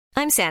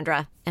I'm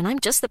Sandra, and I'm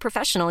just the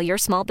professional your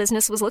small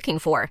business was looking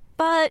for.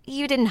 But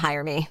you didn't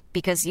hire me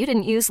because you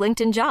didn't use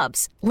LinkedIn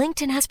Jobs.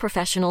 LinkedIn has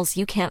professionals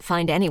you can't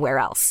find anywhere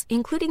else,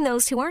 including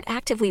those who aren't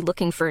actively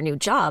looking for a new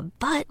job,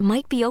 but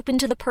might be open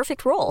to the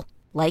perfect role,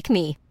 like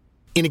me.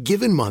 In a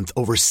given month,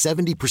 over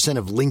 70%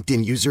 of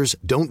LinkedIn users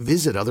don't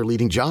visit other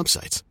leading job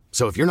sites.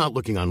 So if you're not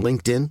looking on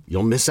LinkedIn,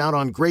 you'll miss out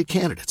on great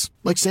candidates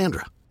like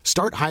Sandra.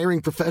 Start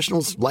hiring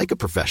professionals like a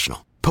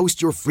professional.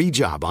 Post your free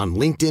job on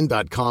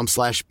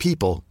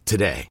linkedin.com/people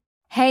today.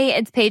 Hey,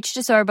 it's Paige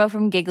DeSorbo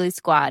from Giggly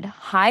Squad.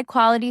 High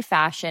quality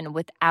fashion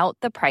without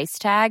the price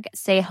tag.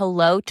 Say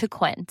hello to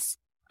Quince.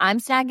 I'm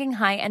snagging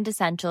high-end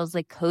essentials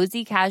like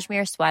cozy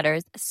cashmere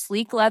sweaters,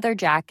 sleek leather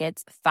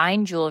jackets,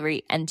 fine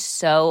jewelry, and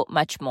so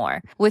much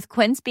more. With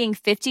Quince being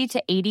 50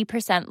 to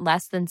 80%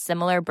 less than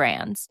similar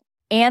brands.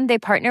 And they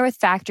partner with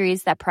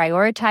factories that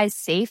prioritize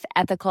safe,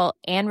 ethical,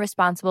 and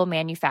responsible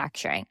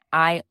manufacturing.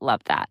 I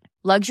love that.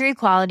 Luxury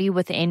quality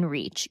within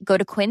reach. Go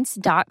to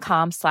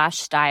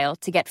quince.com/style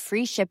to get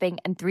free shipping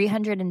and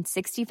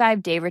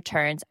 365-day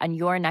returns on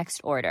your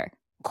next order.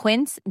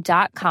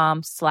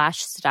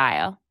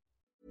 Quince.com/style.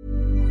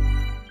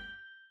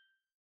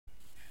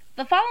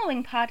 The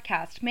following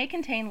podcast may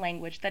contain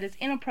language that is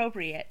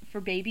inappropriate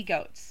for baby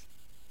goats.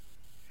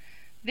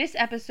 This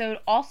episode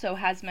also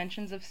has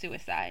mentions of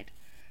suicide.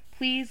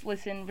 Please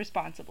listen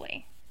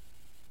responsibly.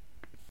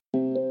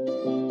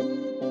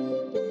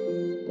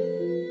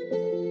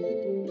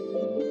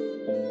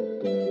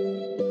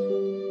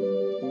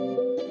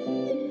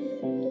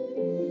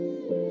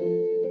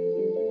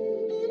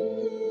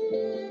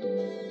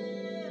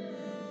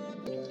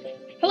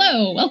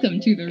 Hello, welcome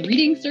to the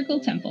Reading Circle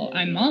Temple.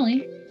 I'm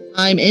Molly.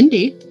 I'm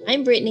Indy.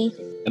 I'm Brittany.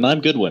 And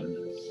I'm Goodwin.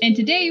 And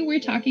today we're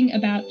talking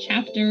about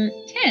chapter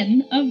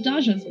 10 of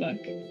Daja's book.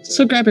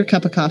 So grab your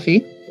cup of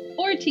coffee.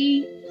 Or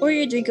tea. Or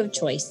your drink of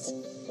choice.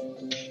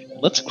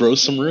 Let's grow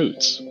some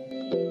roots.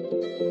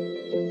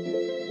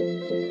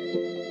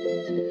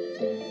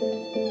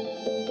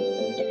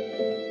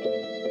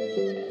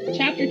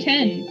 Chapter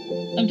 10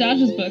 of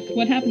Daja's book.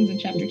 What happens in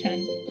chapter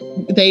 10?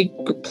 They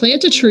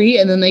plant a tree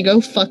and then they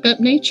go fuck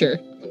up nature.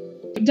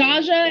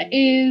 Daja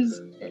is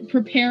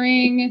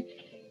preparing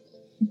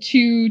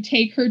to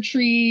take her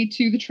tree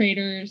to the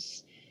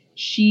traders.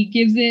 She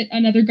gives it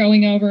another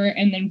going over,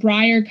 and then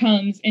Briar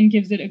comes and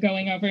gives it a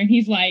going over, and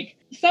he's like,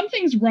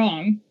 something's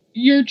wrong.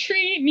 Your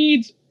tree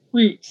needs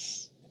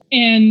roots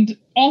and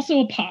also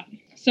a pot.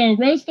 So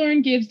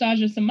Rosethorn gives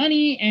Daja some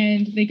money,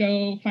 and they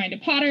go find a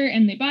potter,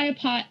 and they buy a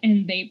pot,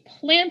 and they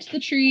plant the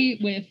tree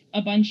with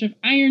a bunch of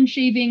iron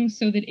shavings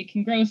so that it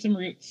can grow some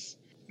roots.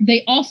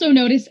 They also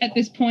notice at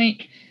this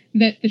point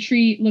that the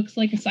tree looks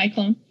like a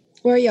cyclone.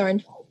 Or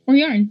yarn. Or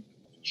yarn.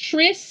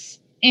 Triss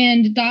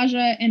and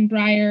Daja and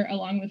Briar,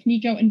 along with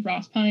Nico and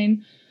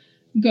Frostpine,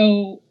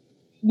 go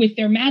with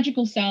their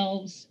magical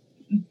selves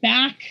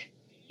back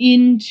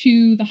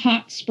into the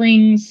hot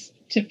springs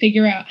to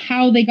figure out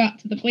how they got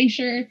to the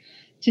glacier,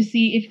 to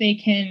see if they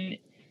can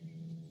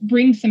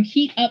bring some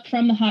heat up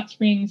from the hot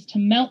springs to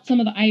melt some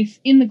of the ice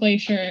in the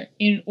glacier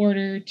in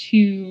order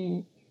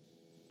to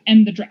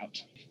end the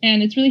drought.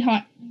 And it's really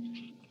hot,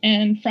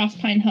 and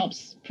Frostpine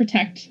helps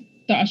protect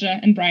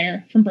Daja and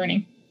Briar from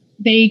burning.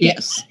 They get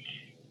Yes.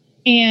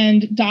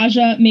 And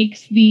Daja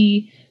makes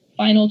the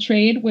final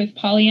trade with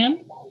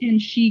Polyam, and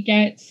she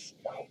gets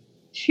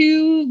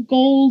 2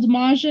 gold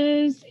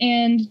Majas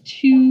and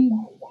 2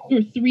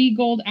 or 3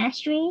 gold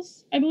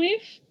Astrals, I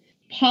believe.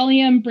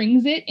 Polyam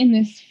brings it in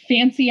this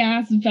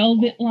fancy-ass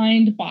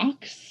velvet-lined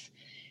box,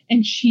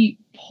 and she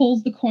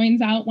pulls the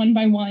coins out one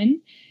by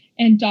one,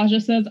 and Daja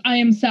says, I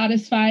am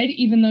satisfied,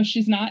 even though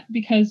she's not,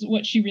 because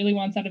what she really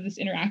wants out of this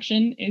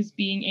interaction is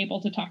being able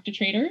to talk to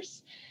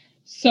traders.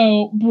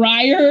 So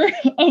Briar,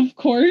 of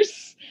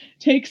course,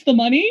 takes the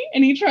money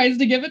and he tries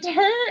to give it to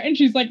her and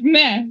she's like,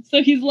 meh.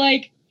 So he's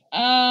like,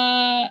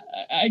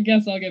 I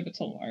guess I'll give it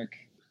to Lark.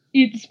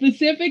 It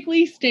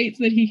specifically states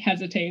that he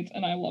hesitates,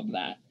 and I love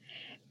that.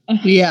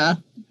 Yeah.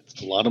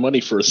 It's a lot of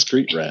money for a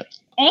street rat.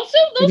 Also,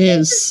 those It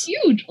things is. are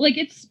huge. Like,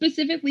 it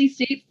specifically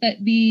states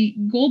that the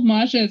gold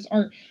Majas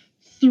are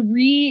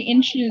 3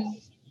 inches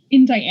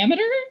in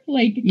diameter.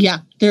 Like, Yeah,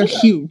 they're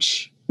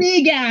huge.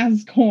 big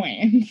ass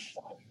coins.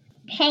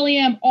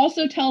 Polyam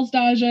also tells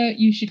Daja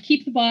you should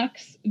keep the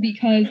box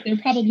because they're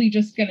probably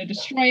just going to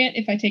destroy it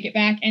if I take it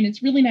back, and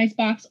it's a really nice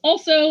box.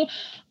 Also,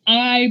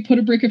 I put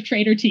a brick of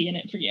Trader Tea in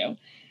it for you.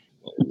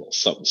 A little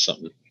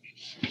something.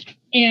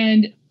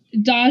 And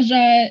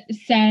Daja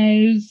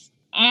says,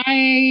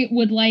 I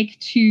would like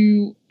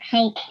to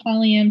help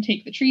Polyam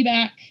take the tree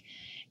back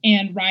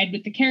and ride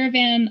with the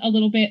caravan a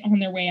little bit on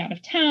their way out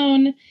of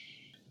town.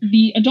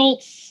 The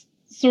adults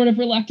sort of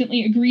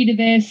reluctantly agree to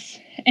this.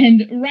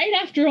 And right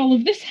after all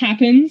of this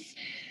happens,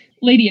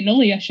 Lady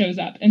Enolia shows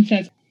up and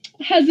says,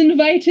 has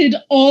invited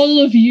all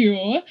of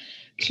you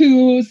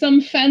to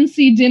some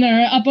fancy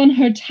dinner up on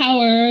her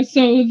tower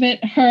so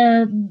that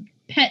her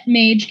pet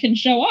mage can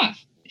show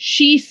off.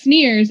 She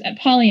sneers at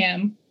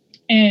Polyam,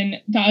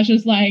 and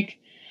Daja's like,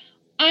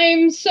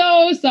 I'm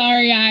so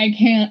sorry I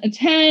can't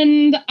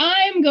attend.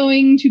 I'm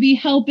going to be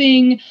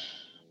helping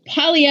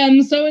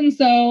Polyam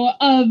so-and-so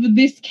of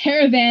this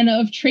caravan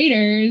of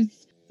traders.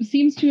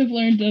 Seems to have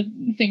learned a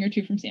thing or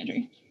two from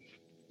Sandry.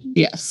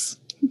 Yes.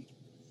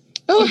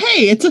 Oh,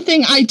 hey, it's a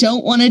thing I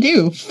don't want to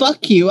do.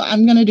 Fuck you.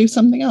 I'm going to do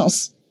something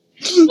else.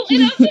 Well,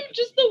 and also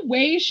just the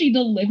way she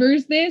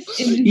delivers this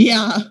in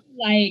this,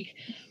 like,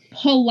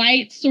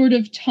 polite sort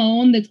of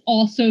tone that's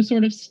also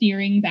sort of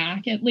steering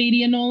back at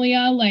Lady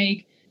Enolia,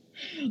 like,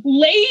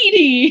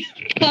 Lady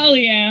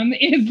Polyam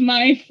is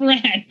my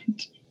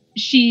friend.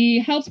 She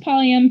helps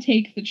Polyam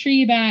take the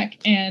tree back,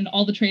 and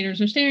all the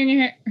traders are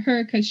staring at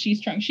her because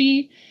she's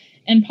Trungshi.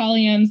 And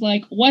Polyam's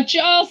like, what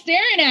y'all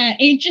staring at?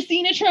 Ain't you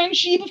seen a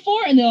Trungshi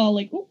before? And they're all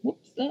like, oh,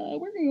 whoops,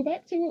 we're gonna go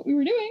back to what we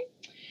were doing.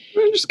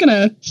 We're just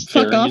gonna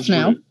fuck off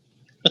now.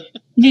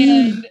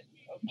 And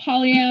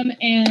Polyam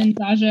and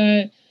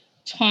Daja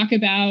talk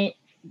about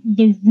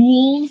the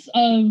rules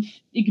of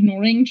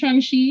ignoring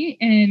Trungshi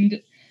and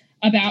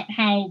about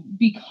how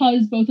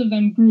because both of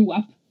them grew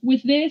up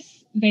with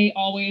this, they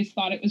always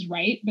thought it was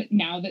right. But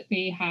now that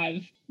they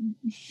have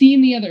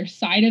seen the other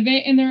side of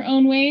it in their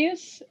own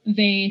ways,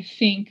 they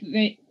think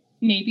that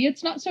maybe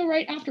it's not so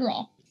right after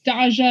all.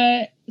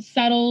 Daja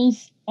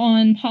settles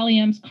on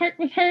Polyam's cart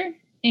with her,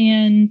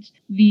 and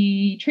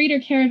the trader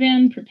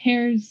caravan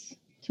prepares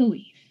to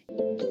leave.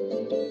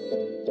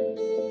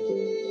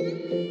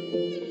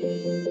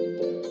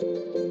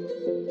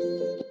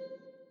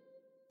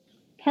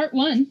 Part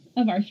 1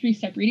 of our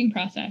 3-step reading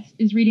process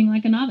is reading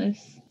like a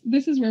novice.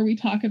 This is where we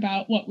talk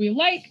about what we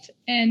liked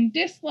and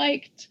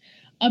disliked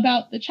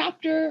about the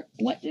chapter.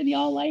 What did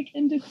y'all like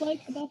and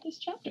dislike about this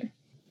chapter?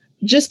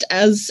 Just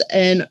as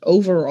an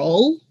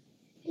overall,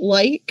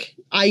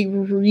 I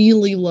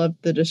really love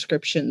the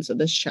descriptions of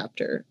this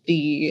chapter.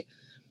 The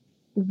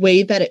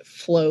way that it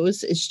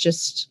flows is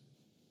just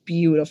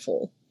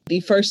beautiful.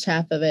 The first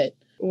half of it,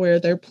 where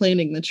they're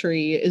planting the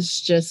tree,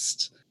 is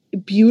just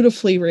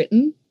beautifully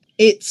written.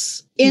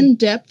 It's in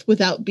depth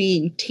without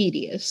being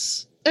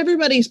tedious.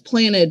 Everybody's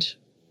planted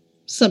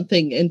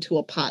something into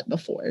a pot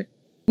before.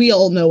 We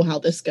all know how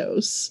this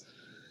goes.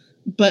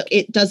 But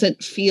it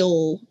doesn't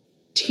feel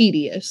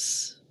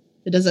tedious.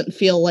 It doesn't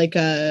feel like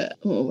I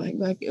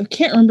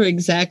can't remember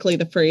exactly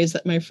the phrase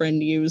that my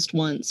friend used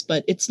once,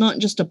 but it's not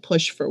just a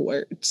push for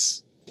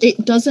words.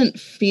 It doesn't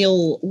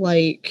feel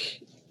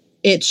like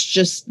it's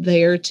just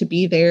there to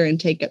be there and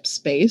take up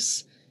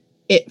space.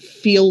 It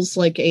feels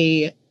like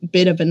a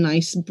bit of a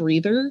nice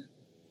breather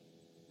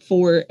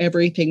for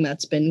everything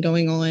that's been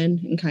going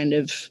on and kind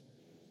of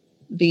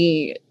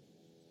the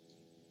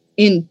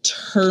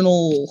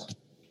internal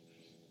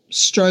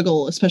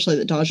struggle, especially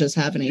that Daja's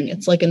having.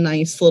 It's like a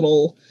nice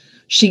little,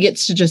 she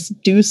gets to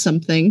just do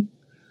something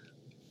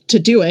to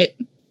do it.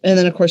 And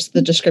then, of course,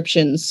 the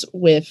descriptions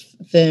with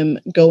them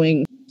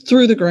going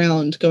through the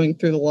ground, going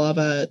through the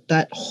lava,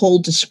 that whole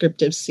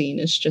descriptive scene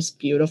is just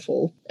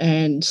beautiful.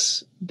 And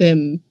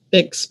them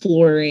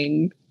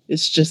exploring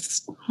is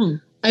just,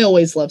 I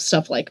always love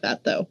stuff like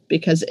that, though,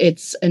 because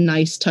it's a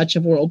nice touch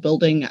of world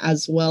building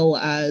as well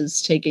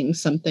as taking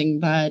something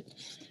that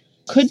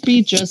could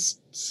be just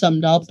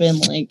summed up in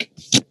like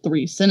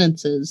 3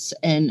 sentences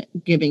and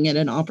giving it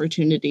an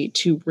opportunity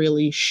to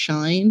really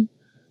shine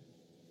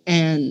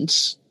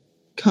and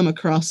come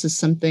across as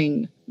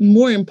something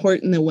more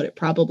important than what it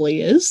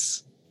probably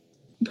is.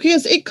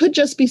 Because it could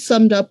just be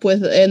summed up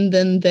with, and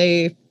then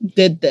they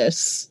did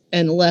this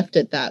and left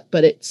it that,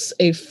 but it's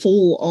a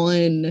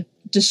full-on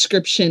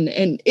description,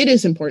 and it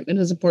is important.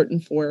 It is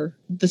important for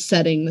the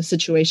setting, the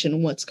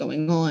situation, what's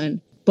going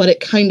on. But it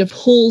kind of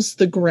pulls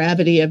the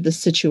gravity of the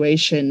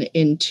situation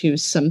into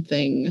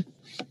something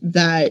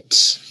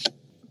that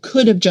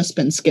could have just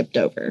been skipped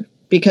over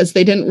because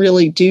they didn't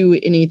really do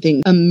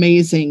anything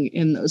amazing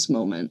in those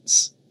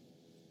moments.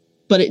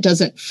 But it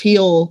doesn't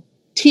feel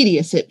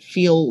tedious. It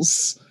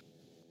feels...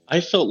 I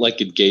felt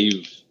like it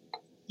gave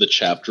the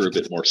chapter a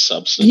bit more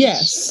substance.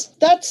 Yes,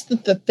 that's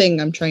the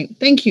thing I'm trying...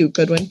 Thank you,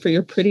 Goodwin, for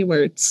your pretty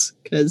words,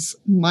 because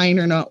mine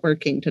are not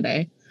working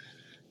today.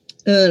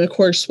 And then, of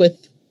course,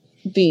 with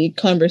the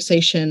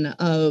conversation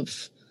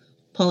of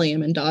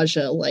Polyam and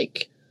Daja,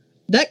 like,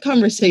 that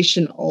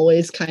conversation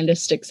always kind of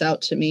sticks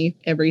out to me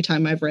every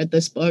time I've read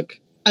this book.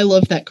 I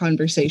love that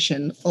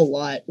conversation a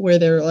lot, where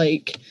they're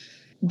like,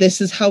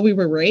 this is how we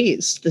were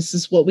raised. This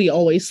is what we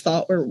always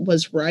thought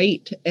was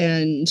right.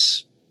 And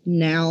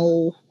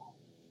now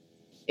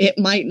it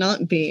might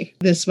not be.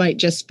 This might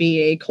just be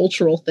a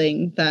cultural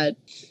thing that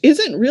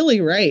isn't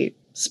really right.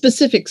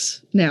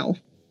 Specifics now.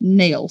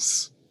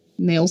 Nails.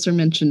 Nails are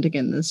mentioned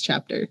again in this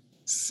chapter.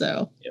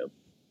 So.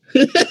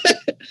 Yep.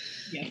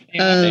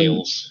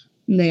 Nails.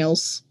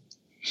 Nails.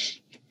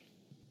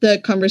 The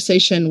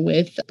conversation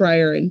with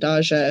Briar and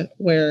Daja,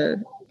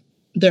 where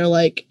they're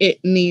like, it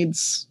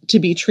needs to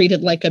be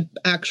treated like an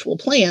actual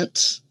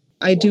plant.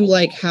 I do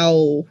like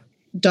how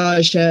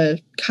Daja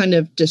kind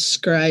of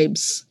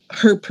describes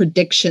her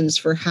predictions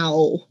for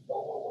how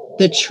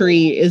the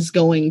tree is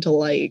going to,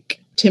 like,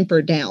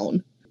 temper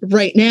down.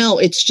 Right now,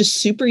 it's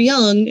just super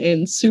young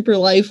and super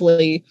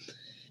lively.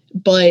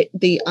 but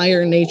the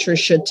Iron Nature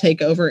should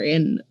take over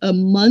in a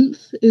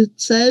month, it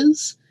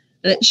says.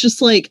 And it's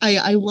just like,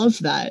 I love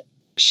that.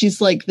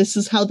 She's like, this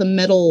is how the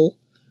metal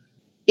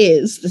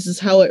is. This is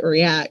how it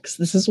reacts.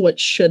 This is what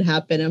should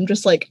happen. I'm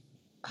just like,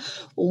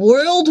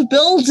 world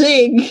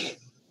building!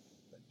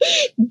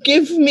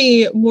 Give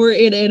me more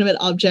inanimate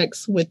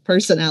objects with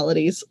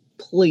personalities,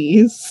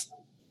 please.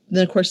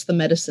 Then, of course, the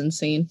medicine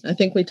scene. I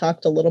think we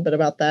talked a little bit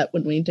about that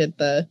when we did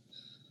the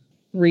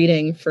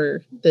reading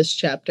for this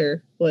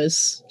chapter,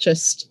 was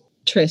just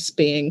Triss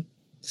being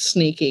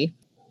sneaky.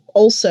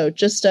 Also,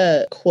 just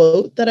a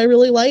quote that I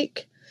really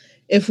like.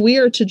 If we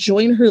are to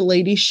join her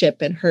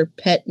ladyship and her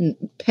pet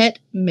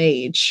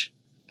mage.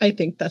 I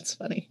think that's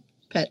funny.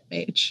 Pet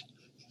mage.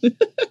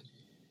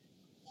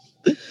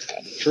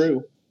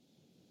 True.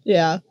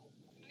 Yeah.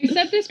 I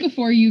said this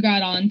before you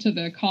got on to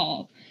the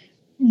call.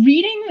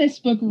 Reading this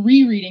book,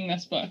 rereading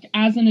this book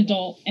as an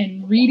adult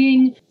and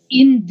reading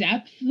in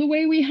depth the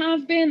way we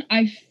have been,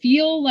 I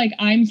feel like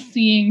I'm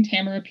seeing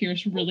Tamara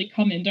Pierce really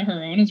come into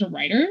her own as a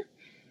writer.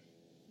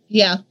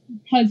 Yeah.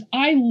 Because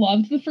I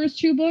loved the first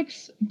two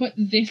books, but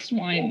this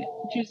one,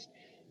 just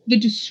the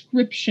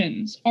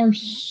descriptions are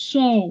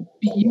so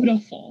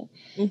beautiful.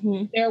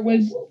 Mm-hmm. There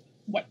was,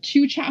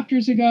 2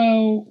 chapters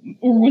ago,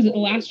 or was it the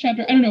last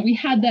chapter? I don't know. We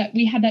had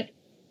that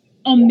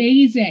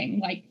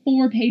amazing,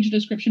 4-page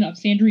description of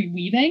Sandry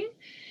weaving,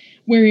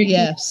 where it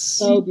yes,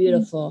 so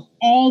beautiful.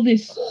 All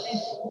this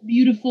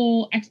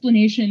beautiful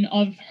explanation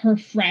of her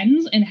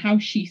friends and how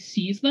she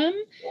sees them,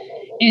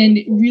 and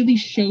it really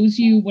shows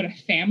you what a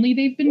family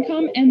they've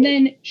become. And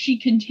then she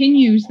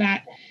continues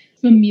that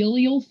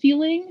familial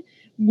feeling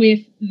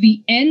with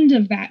the end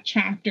of that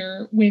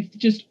chapter, with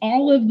just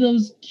all of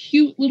those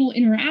cute little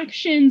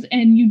interactions,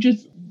 and you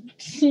just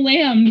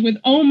slammed with,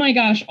 oh my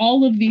gosh,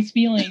 all of these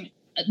feelings.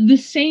 The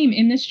same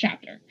in this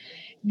chapter.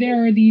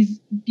 There are these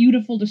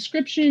beautiful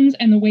descriptions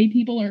and the way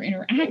people are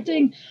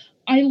interacting.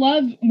 I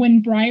love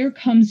when Briar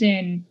comes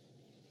in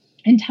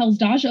and tells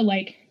Daja,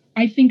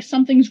 I think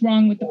something's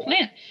wrong with the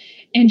plant.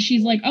 And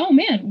she's like, oh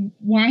man,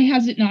 why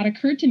has it not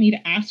occurred to me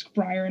to ask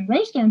Briar and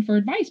Rosethorn for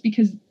advice?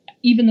 Because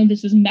even though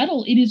this is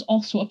metal, it is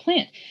also a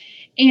plant.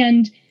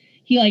 And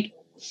he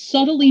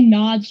subtly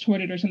nods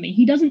toward it or something.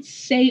 He doesn't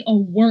say a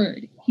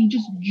word. He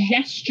just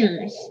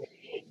gestures.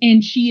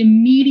 And she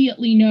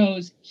immediately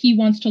knows he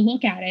wants to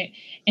look at it.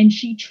 And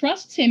she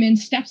trusts him and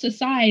steps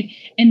aside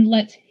and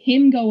lets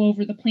him go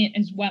over the plant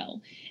as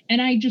well.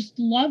 And I just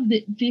love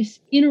that this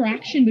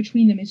interaction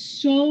between them is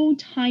so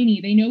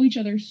tiny. They know each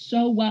other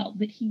so well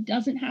that he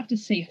doesn't have to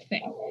say a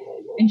thing.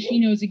 And she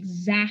knows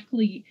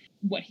exactly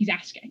what he's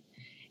asking.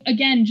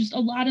 Again, just a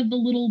lot of the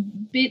little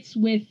bits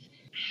with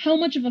how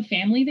much of a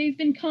family they've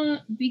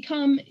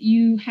become.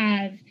 You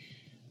have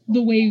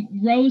the way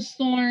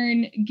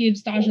Rosethorn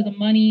gives Daja the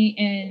money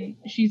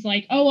and she's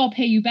like, oh, I'll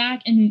pay you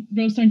back. And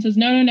Rosethorn says,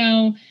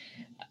 no,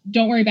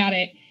 don't worry about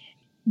it.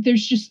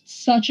 There's just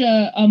such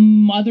a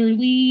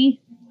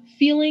motherly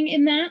feeling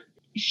in that.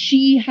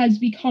 She has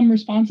become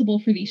responsible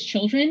for these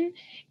children.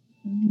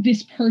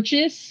 This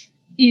purchase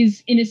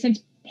is, in a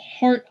sense,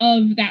 part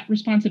of that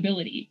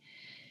responsibility.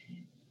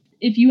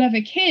 If you have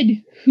a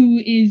kid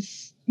who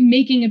is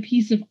making a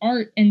piece of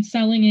art and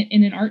selling it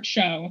in an art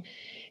show,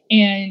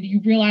 and you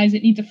realize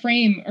it needs a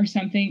frame or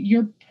something,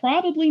 you're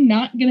probably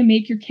not going to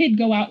make your kid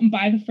go out and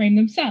buy the frame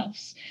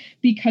themselves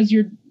because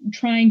you're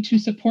trying to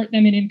support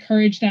them and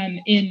encourage them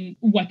in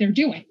what they're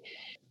doing.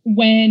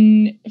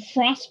 When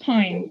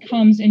Frostpine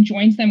comes and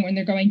joins them when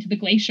they're going to the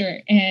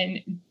glacier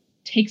and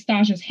takes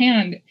Daja's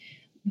hand,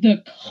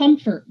 the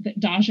comfort that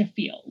Daja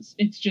feels,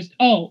 it's just,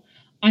 oh,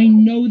 I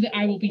know that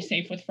I will be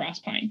safe with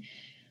Frostpine.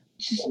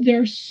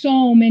 There are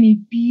so many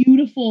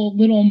beautiful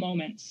little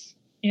moments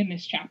in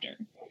this chapter.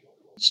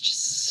 It's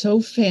just so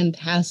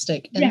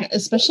fantastic. And yeah.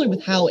 Especially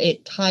with how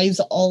it ties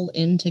all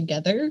in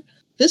together.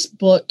 This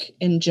book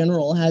in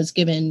general has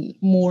given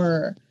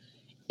more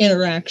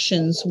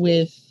interactions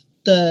with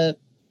the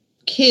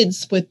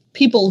kids, with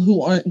people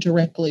who aren't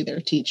directly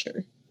their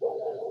teacher.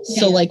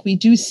 So we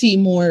do see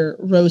more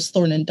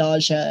Rosethorn and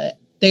Daja.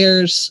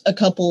 There's a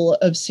couple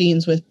of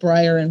scenes with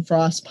Briar and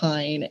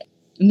Frostpine.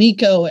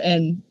 Nico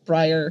and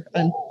Briar,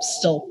 I'm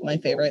still my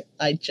favorite.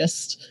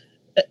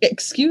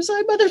 Excuse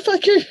I,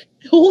 motherfucker.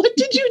 What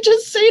did you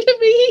just say to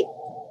me?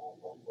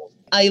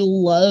 I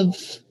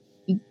love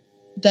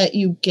that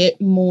you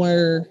get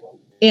more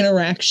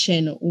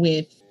interaction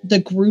with the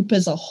group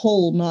as a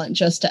whole, not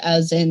just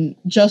as in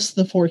just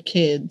the 4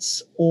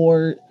 kids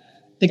or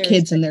the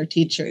kids and their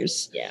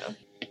teachers. Yeah.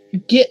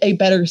 Get a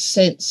better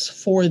sense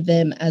for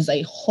them as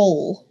a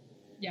whole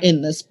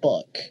in this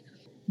book.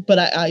 But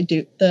I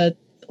do. The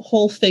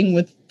whole thing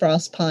with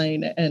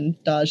Frostpine and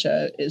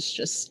Daja is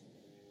just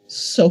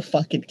so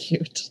fucking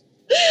cute.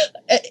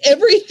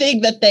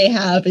 Everything that they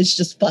have is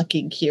just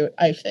fucking cute,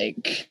 I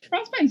think.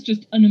 Frostpine's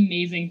just an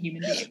amazing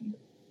human being.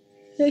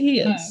 Yeah, he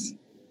is.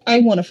 I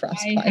want a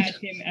Frostpine. I had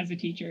him as a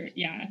teacher,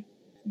 yeah.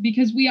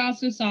 Because we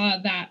also saw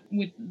that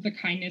with the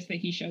kindness that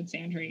he showed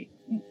Sandry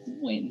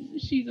when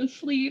she's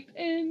asleep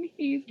and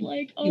he's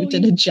like, oh, you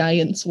did a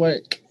giant's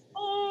work.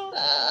 Oh.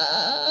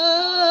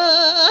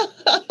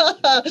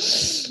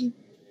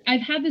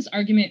 I've had this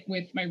argument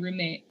with my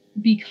roommate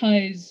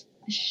because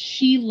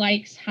she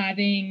likes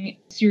having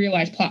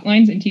serialized plot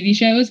lines in TV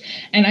shows,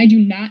 and I do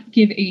not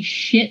give a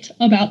shit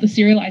about the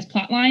serialized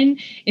plot line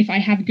if I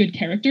have good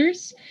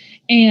characters.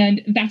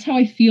 And that's how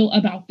I feel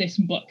about this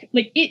book.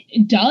 Like,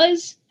 it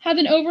does have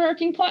an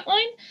overarching plot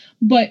line,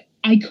 but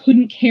I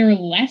couldn't care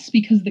less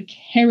because the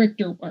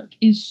character work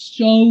is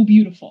so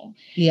beautiful.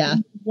 Yeah.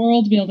 The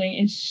world building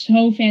is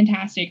so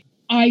fantastic.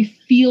 I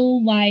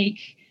feel like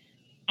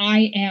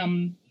I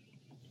am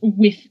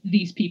with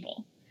these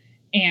people,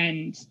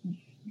 and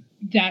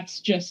that's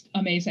just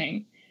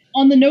amazing.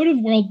 On the note of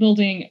world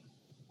building,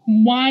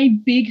 my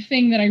big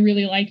thing that I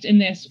really liked in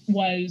this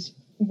was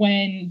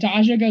when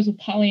Daja goes with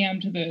Polyam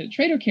to the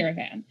trader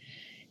caravan,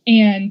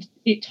 and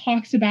it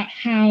talks about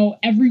how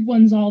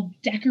everyone's all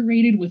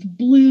decorated with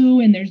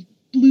blue, and there's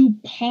blue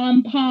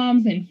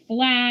pom-poms and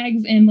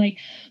flags, and like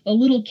the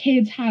little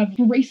kids have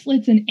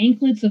bracelets and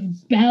anklets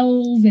of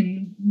bells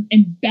and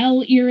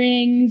bell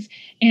earrings,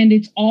 and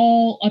it's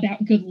all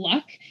about good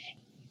luck.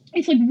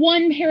 It's like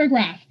one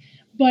paragraph,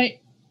 but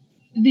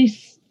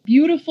this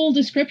beautiful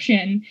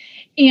description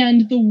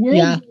and the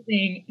world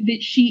building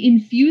that she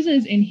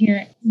infuses in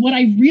here, what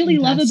I really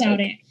love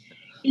about it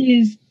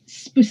is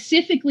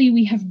specifically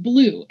we have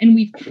blue, and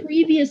we've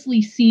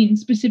previously seen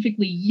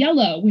specifically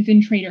yellow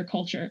within trader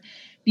culture,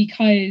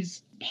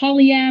 because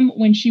Polyam,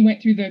 when she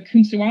went through the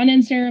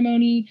Kunsuanen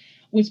ceremony,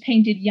 was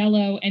painted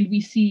yellow, and we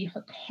see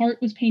her cart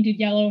was painted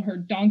yellow, her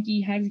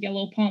donkey has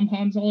yellow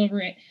pom-poms all over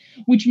it,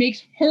 which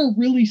makes her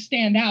really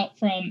stand out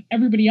from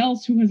everybody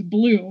else who has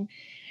blue.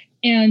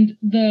 And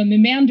the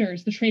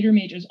Mimanders, the trader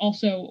mages,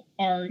 also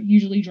are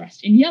usually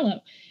dressed in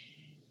yellow.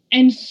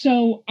 And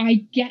so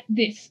I get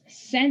this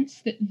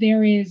sense that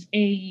there is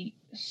a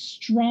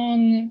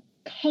strong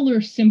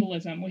color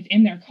symbolism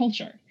within their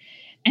culture,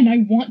 and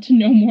I want to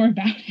know more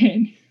about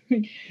it.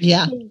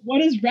 Yeah. So what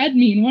does red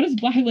mean? What does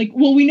black? Like,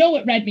 well, we know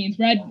what red means.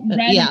 Red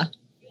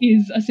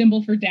is a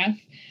symbol for death.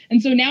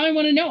 And so now I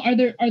want to know, are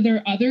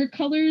there other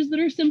colors that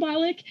are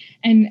symbolic,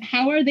 and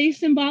how are they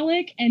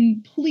symbolic?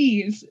 And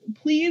please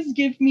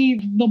give me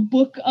the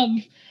book of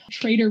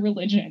trader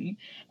religion.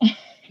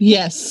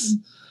 Yes.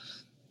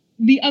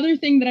 The other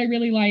thing that I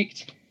really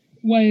liked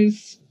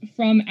was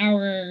from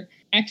our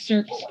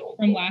excerpt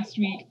from last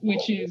week,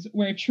 which is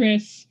where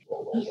Triss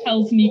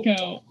tells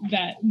Nico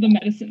that the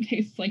medicine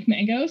tastes like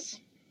mangoes.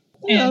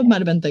 Yeah, I might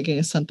have been thinking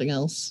of something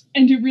else.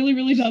 And it really,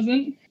 really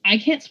doesn't. I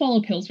can't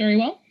swallow pills very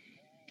well.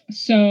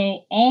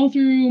 So all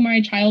through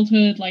my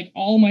childhood, like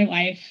all my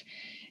life,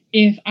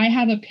 if I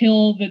have a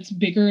pill that's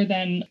bigger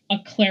than a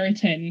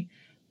Claritin,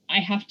 I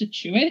have to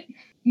chew it.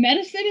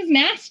 Medicine is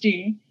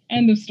nasty.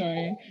 End of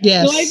story.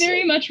 Yes. So I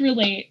very much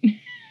relate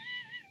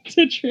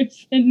to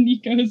Triss and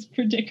Nico's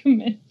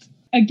predicament.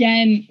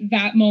 Again,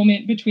 that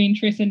moment between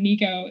Triss and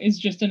Nico is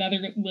just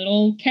another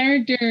little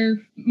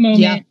character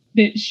moment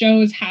that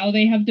shows how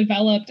they have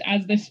developed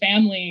as this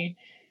family,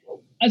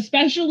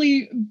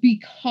 especially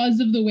because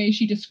of the way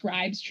she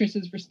describes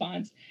Triss's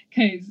response.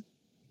 Because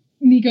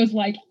Nico's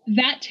like,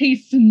 that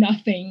tastes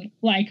nothing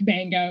like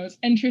mangoes.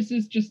 And Triss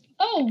is just,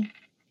 oh,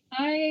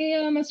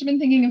 I must have been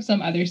thinking of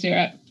some other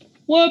syrup.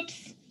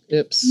 Whoops.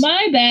 Oops.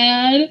 My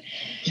bad.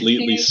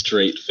 Completely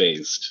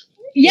straight-faced.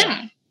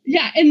 Yeah.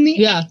 And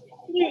the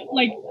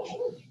like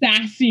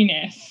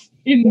sassiness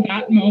in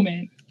that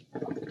moment.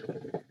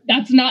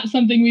 That's not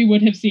something we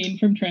would have seen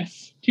from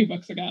Triss 2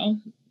 books ago.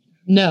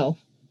 No.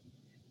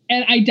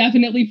 And I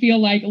definitely feel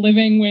like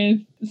living with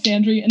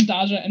Sandry and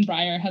Daja and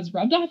Briar has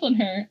rubbed off on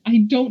her.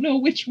 I don't know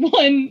which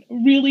one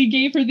really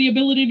gave her the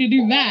ability to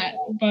do that,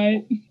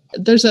 but...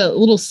 There's a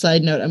little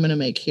side note I'm going to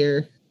make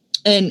here,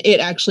 and it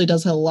actually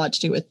does have a lot to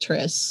do with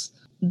Triss.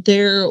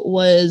 There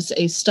was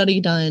a study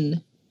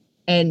done,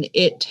 and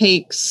it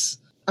takes...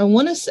 I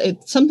want to say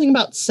something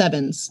about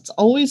 7s. It's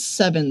always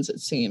 7s, it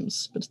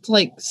seems. But it's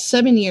like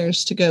 7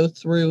 years to go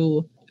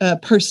through a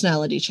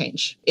personality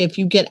change. If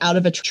you get out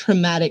of a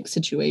traumatic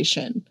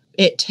situation,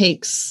 it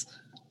takes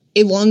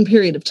a long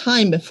period of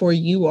time before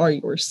you are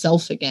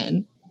yourself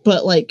again.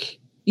 But like,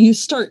 you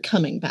start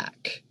coming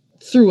back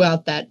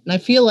throughout that. And I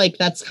feel like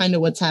that's kind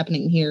of what's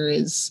happening here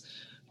is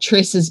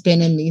Triss has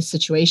been in these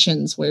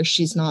situations where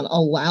she's not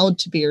allowed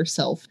to be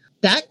herself.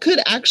 That could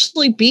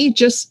actually be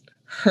just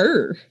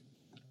her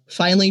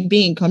finally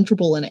being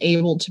comfortable and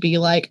able to be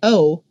like,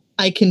 oh,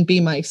 I can be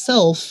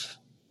myself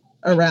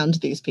around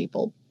these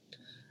people.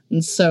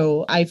 And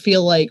so I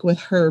feel like with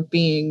her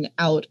being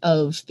out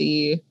of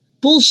the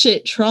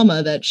bullshit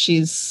trauma that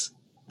she's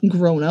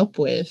grown up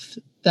with,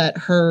 that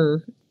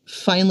her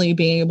finally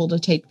being able to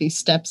take these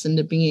steps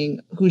into being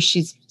who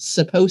she's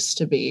supposed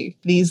to be,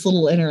 these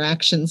little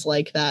interactions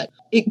like that,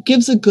 it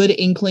gives a good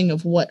inkling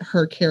of what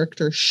her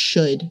character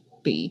should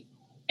be.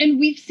 And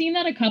we've seen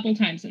that a couple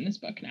times in this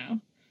book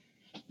now.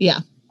 Yeah.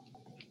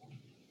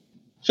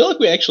 I feel like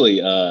we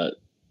actually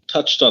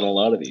touched on a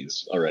lot of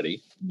these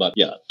already. But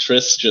yeah,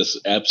 Triss just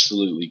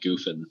absolutely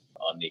goofing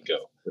on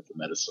Nico with the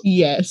medicine.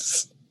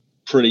 Yes.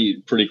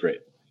 Pretty great.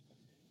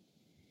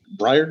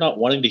 Briar not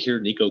wanting to hear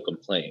Nico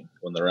complain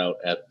when they're out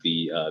at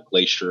the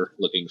glacier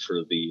looking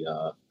for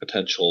the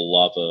potential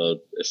lava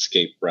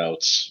escape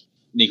routes.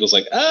 Nico's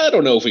like, I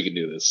don't know if we can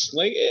do this.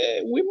 Like,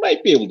 we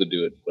might be able to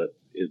do it, but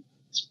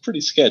it's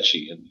pretty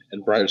sketchy.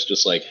 And Briar's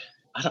just like,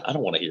 I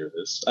don't want to hear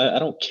this. I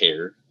don't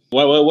care.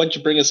 Why'd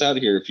you bring us out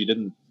here if you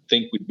didn't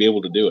think we'd be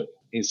able to do it?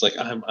 He's like,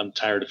 I'm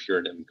tired of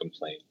hearing him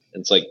complain.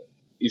 And it's like,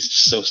 he's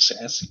just so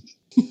sassy.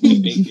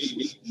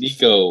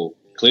 Nico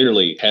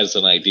clearly has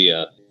an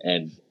idea,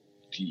 and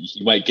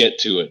he might get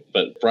to it,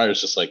 but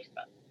Briar's just like,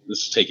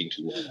 this is taking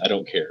too long. I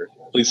don't care.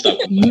 Please stop.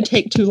 You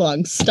take too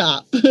long.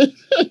 Stop.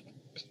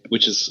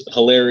 Which is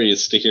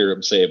hilarious to hear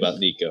him say about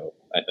Nico,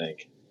 I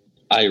think.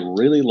 I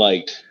really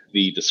liked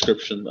the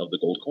description of the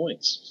gold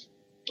coins.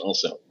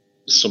 Also,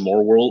 some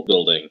more world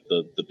building.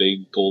 The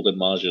big golden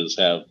Majas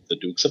have the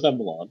Dukes of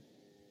Emelon,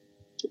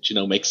 which,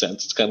 makes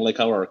sense. It's kind of like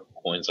how our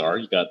coins are.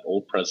 You got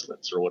old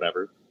presidents or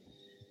whatever.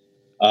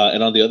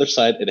 And on the other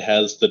side, it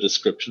has the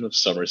description of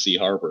Summersea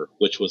Harbor,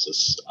 which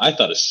was, I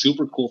thought, a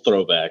super cool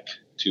throwback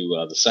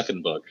to the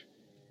second book,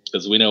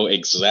 because we know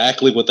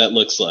exactly what that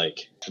looks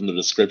like from the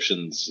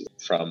descriptions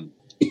from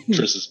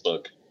Triss's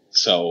book.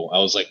 So I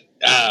was like,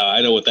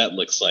 I know what that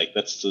looks like.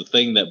 That's the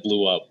thing that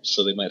blew up,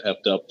 so they might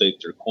have to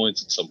update their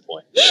coins at some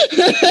point.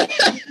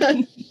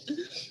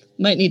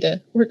 Might need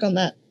to work on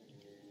that.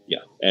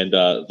 Yeah, and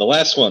the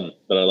last one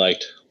that I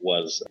liked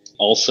was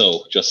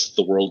also just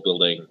the world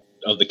building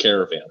of the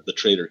caravan, the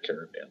trader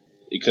caravan.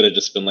 It could have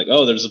just been like,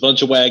 oh, there's a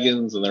bunch of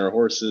wagons, and there are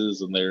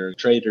horses, and there are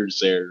traders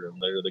there,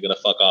 and they're going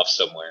to fuck off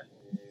somewhere.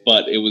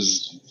 But it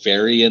was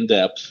very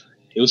in-depth.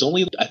 It was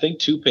only, I think,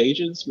 2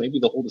 pages, maybe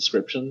the whole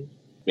description,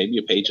 maybe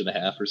a page and a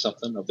half or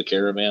something of the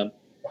caravan.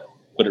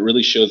 But it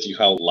really shows you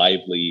how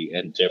lively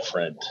and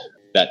different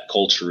that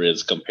culture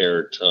is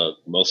compared to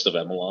most of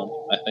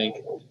Emelon, I think.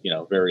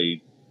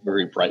 Very,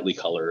 very brightly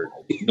colored,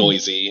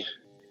 noisy,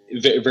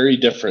 very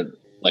different.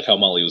 Like how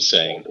Molly was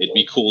saying, it'd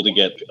be cool to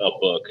get a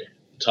book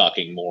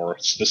talking more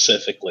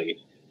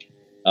specifically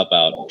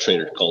about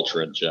trader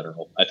culture in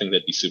general. I think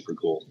that'd be super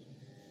cool.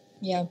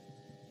 Yeah.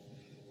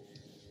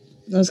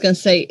 I was going to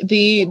say,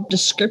 the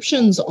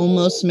descriptions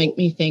almost make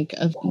me think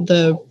of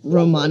the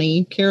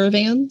Romani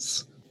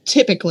caravans.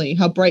 Typically,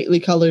 how brightly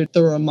colored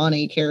the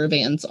Romani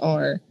caravans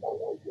are,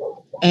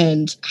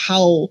 and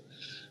how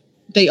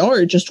they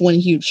are just one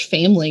huge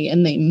family,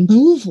 and they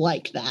move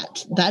like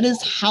that. That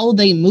is how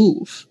they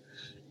move.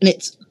 And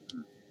it's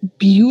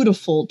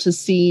beautiful to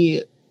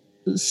see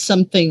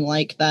something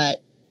like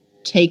that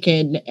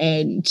taken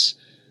and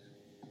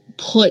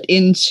put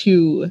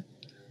into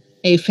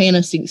a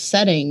fantasy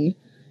setting.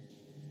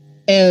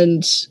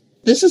 And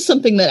this is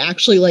something that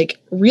actually,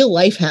 real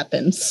life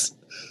happens.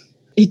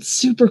 It's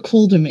super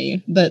cool to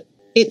me, but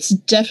it's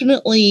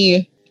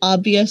definitely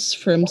obvious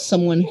from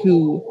someone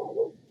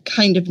who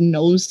kind of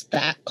knows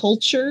that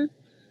culture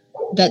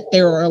that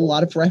there are a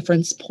lot of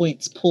reference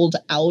points pulled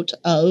out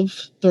of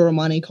the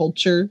Romani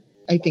culture.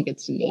 I think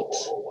it's neat.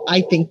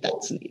 I think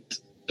that's neat.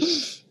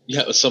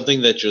 Yeah,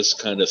 something that just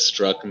kind of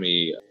struck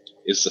me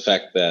is the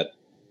fact that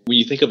when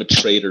you think of a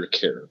trader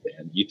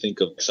caravan, you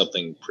think of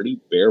something pretty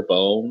bare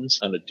bones,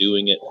 kind of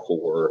doing it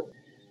for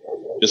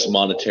just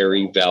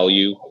monetary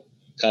value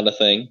kind of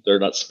thing. They're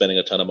not spending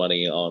a ton of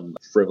money on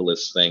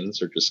frivolous things.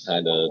 They're just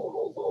kind of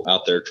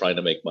out there trying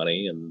to make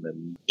money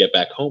and get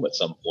back home at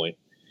some point.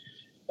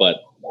 But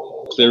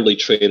clearly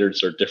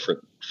traders are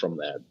different from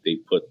that. They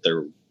put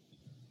their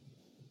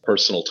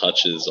personal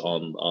touches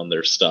on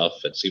their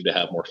stuff and seem to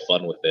have more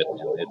fun with it.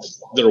 And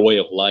it's their way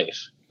of life.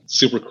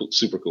 Super cool,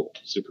 super cool,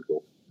 super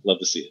cool. Love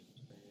to see it.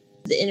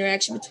 The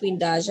interaction between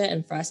Daja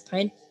and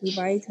Frostpine, we've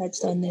already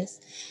touched on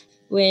this.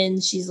 When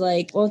she's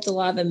like, won't the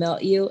lava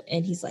melt you?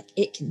 And he's like,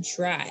 it can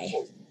try.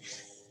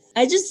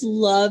 I just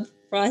love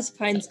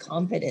Frostpine's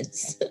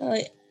confidence.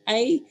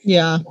 I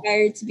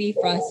aspire to be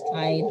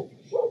Frostpine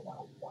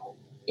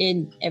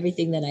in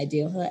everything that I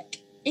do.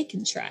 Like, it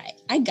can try.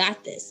 I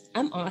got this.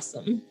 I'm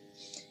awesome.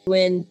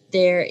 When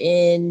they're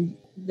in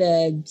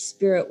the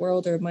spirit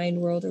world or mind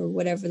world or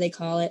whatever they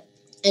call it,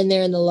 and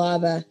they're in the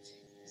lava,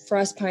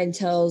 Frostpine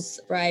tells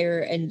Briar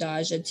and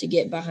Daja to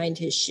get behind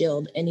his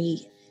shield, and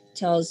he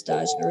tells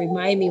Daja,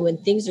 remind me when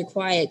things are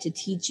quiet to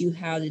teach you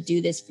how to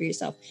do this for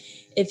yourself.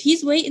 If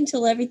he's waiting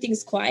until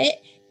everything's quiet,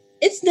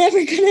 it's never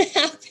going to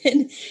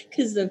happen,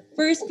 because the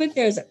first book,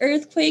 there's an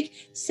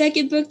earthquake,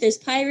 second book, there's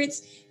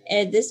pirates,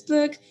 and this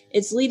book,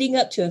 it's leading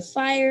up to a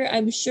fire,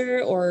 I'm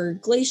sure, or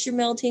glacier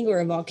melting, or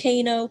a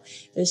volcano.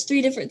 There's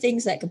 3 different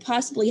things that could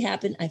possibly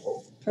happen. I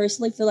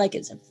personally feel like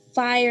it's a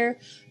fire.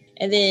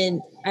 And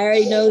then I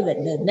already know that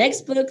the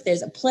next book,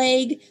 there's a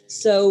plague.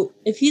 So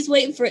if he's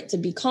waiting for it to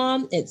be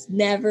calm, it's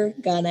never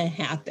gonna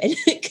happen,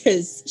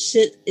 because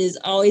shit is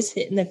always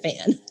hitting the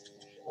fan.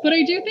 But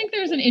I do think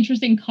there's an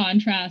interesting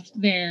contrast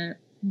there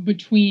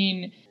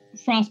between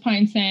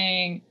Frostpine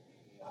saying,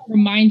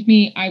 remind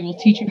me, I will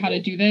teach you how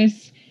to do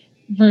this,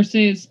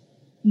 versus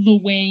the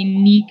way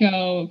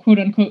Nico, quote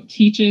unquote,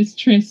 teaches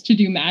Triss to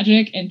do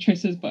magic in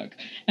Triss's book.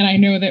 And I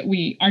know that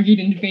we argued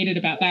and debated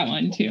about that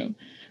one too.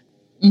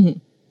 Mm-hmm.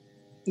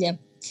 Yeah.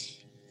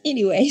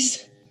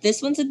 Anyways.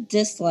 This one's a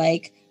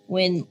dislike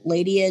when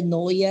Lady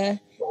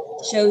Enolia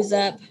shows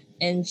up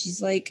and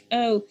she's like,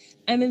 oh,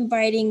 I'm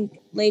inviting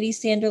Lady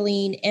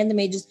Sanderline and the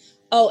mages.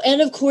 Oh,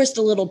 and of course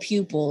the little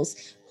pupils.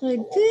 Like,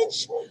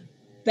 bitch,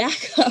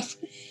 back up.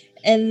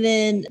 And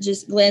then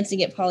just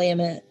glancing at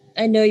Polyama,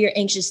 I know you're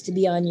anxious to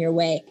be on your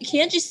way.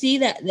 Can't you see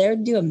that they're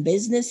doing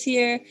business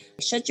here?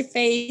 Shut your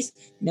face.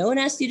 No one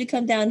asked you to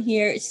come down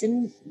here.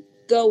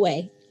 Go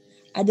away.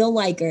 I don't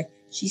like her.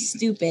 She's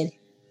stupid.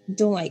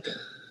 Don't like her.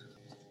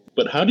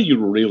 But how do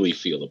you really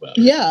feel about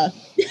it? Yeah.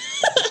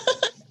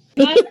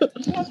 I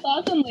have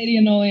thoughts on Lady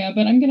Enolia,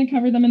 but I'm going to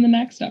cover them in the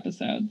next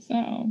episode.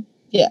 So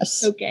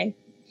Yes. Okay.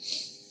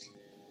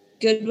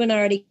 Goodwin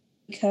already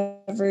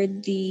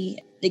covered the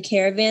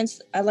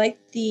caravans. I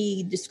like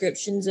the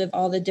descriptions of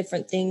all the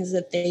different things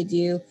that they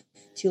do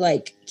to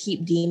like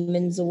keep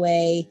demons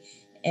away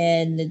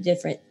and the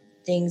different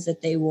things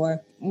that they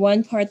wore.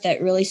 One part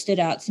that really stood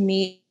out to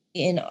me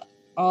in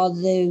all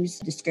those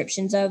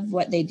descriptions of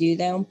what they do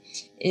though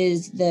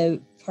is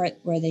the part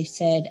where they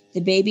said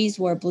the babies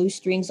wore blue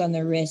strings on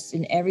their wrists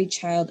and every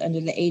child under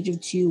the age of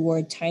 2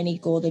 wore tiny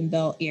golden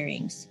bell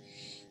earrings.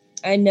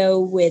 I know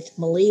with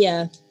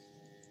Malia,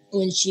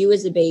 when she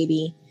was a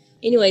baby,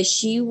 anyway,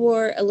 she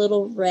wore a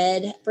little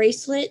red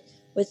bracelet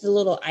with a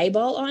little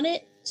eyeball on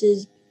it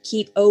to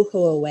keep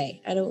Oho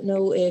away. I don't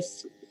know if...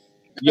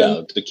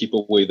 Yeah, to keep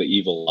away the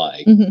evil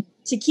eye. Mm-hmm.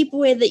 To keep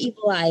away the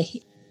evil eye.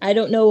 I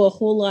don't know a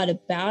whole lot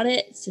about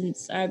it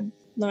since I'm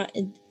not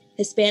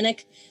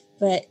Hispanic,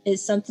 but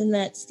it's something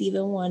that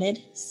Stephen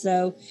wanted.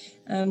 So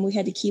we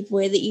had to keep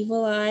away the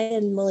evil eye,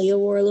 and Malia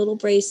wore a little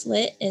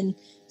bracelet, and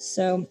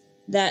so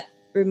that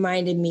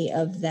reminded me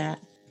of that.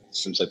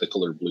 Seems like the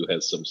color blue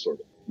has some sort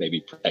of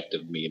maybe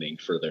protective meaning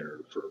for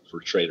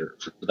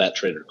that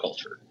trader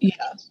culture.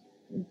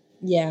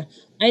 Yeah.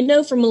 I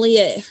know for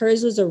Malia,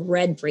 hers was a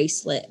red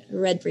bracelet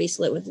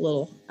with a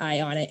little eye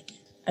on it.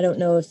 I don't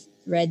know if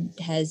red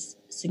has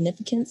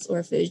significance or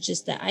if it was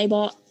just the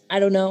eyeball. I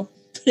don't know,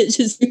 but it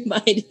just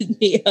reminded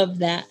me of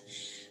that.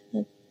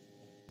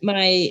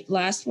 My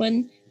last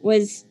one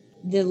was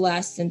the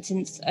last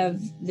sentence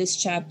of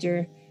this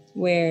chapter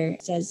where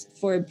it says,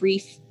 for a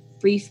brief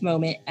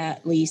moment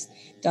at least,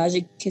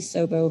 Daja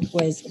Kisobo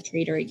was a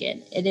traitor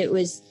again. And it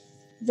was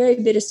very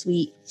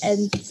bittersweet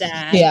and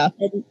sad. Yeah.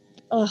 And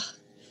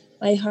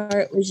my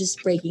heart was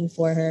just breaking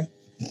for her.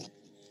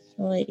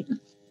 Like,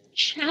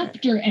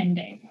 chapter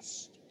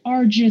endings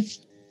are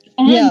just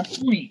on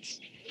point.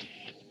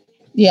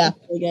 Yeah.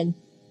 Again.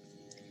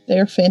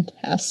 They're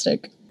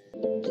fantastic.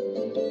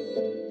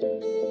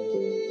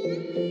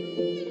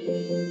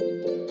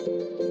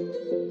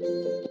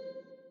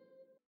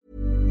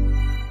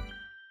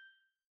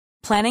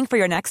 Planning for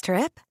your next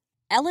trip?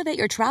 Elevate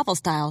your travel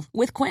style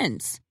with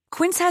Quince.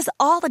 Quince has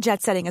all the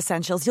jet-setting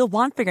essentials you'll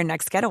want for your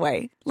next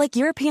getaway, like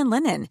European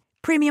linen,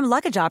 premium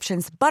luggage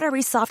options,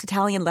 buttery soft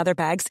Italian leather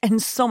bags,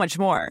 and so much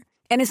more.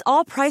 And is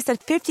all priced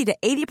at 50 to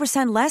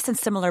 80% less than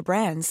similar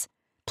brands.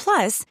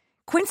 Plus,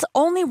 Quince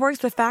only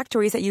works with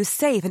factories that use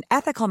safe and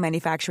ethical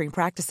manufacturing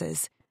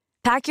practices.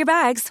 Pack your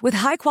bags with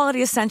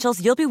high-quality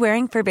essentials you'll be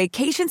wearing for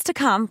vacations to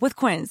come with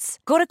Quince.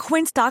 Go to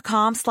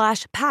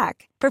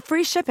quince.com/pack for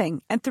free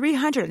shipping and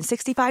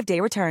 365-day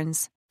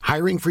returns.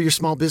 Hiring for your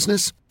small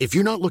business? If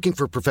you're not looking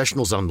for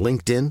professionals on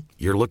LinkedIn,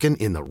 you're looking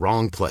in the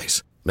wrong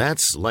place.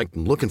 That's like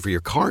looking for your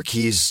car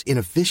keys in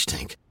a fish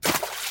tank.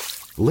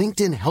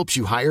 LinkedIn helps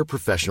you hire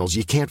professionals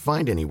you can't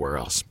find anywhere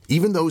else,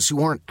 even those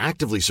who aren't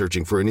actively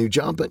searching for a new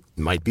job but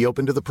might be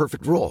open to the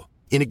perfect role.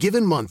 In a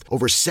given month,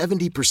 over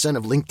 70%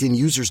 of LinkedIn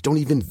users don't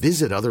even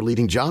visit other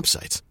leading job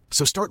sites.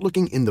 So start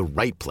looking in the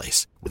right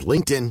place. With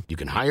LinkedIn, you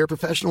can hire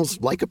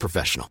professionals like a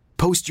professional.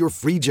 Post your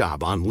free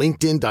job on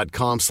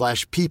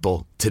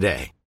linkedin.com/people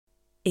today.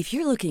 If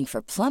you're looking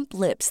for plump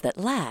lips that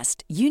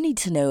last, you need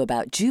to know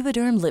about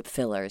Juvederm lip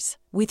fillers.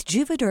 With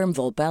Juvederm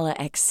Volbella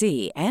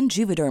XC and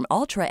Juvederm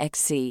Ultra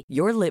XC,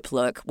 your lip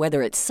look,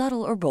 whether it's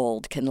subtle or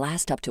bold, can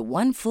last up to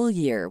 1 full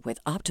year with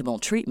optimal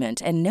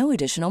treatment and no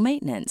additional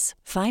maintenance.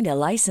 Find a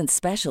licensed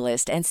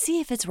specialist and see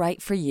if it's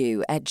right for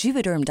you at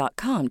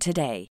Juvederm.com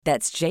today.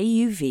 That's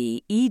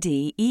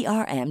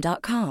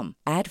JUVEDERM.com.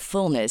 Add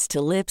fullness to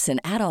lips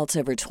in adults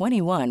over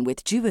 21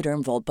 with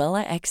Juvederm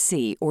Volbella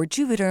XC or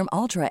Juvederm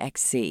Ultra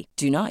XC.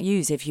 Do not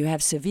use if you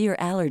have severe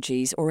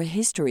allergies or a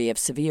history of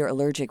severe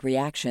allergic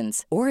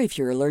reactions, or if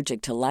you're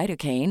allergic to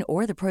lidocaine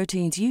or the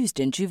proteins used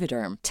in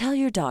Juvederm. Tell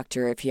your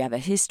doctor if you have a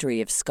history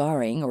of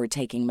scarring or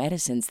taking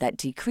medicines that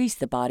decrease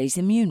the body's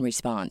immune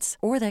response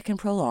or that can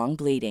prolong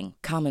bleeding.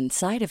 Common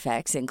side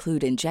effects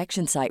include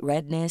injection site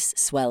redness,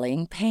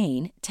 swelling,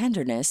 pain,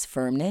 tenderness,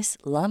 firmness,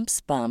 lumps,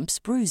 bumps,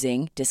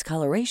 bruising,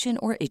 discoloration,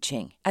 or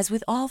itching. As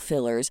with all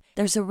fillers,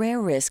 there's a rare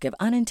risk of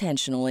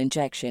unintentional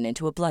injection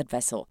into a blood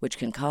vessel, which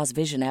can cause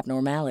vision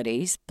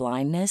abnormalities,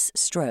 blindness,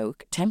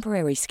 stroke,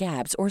 temporary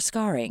scabs, or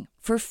scarring.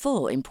 For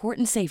full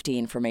important safety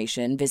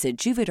information, visit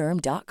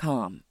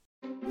Juvederm.com.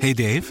 Hey,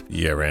 Dave.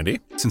 Yeah,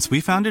 Randy. Since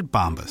we founded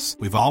Bombas,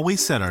 we've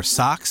always said our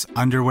socks,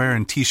 underwear,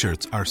 and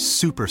T-shirts are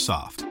super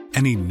soft.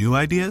 Any new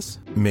ideas?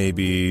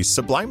 Maybe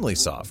sublimely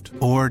soft.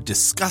 Or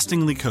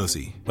disgustingly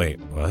cozy?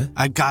 Wait, what?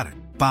 I got it.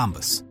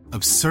 Bombas.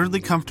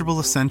 Absurdly comfortable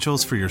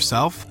essentials for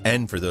yourself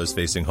and for those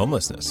facing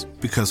homelessness.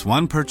 Because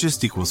one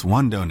purchased equals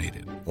one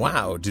donated.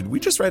 Wow, did we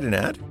just write an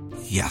ad?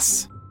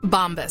 Yes.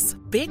 Bombas.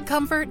 Big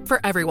comfort for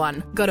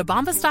everyone. Go to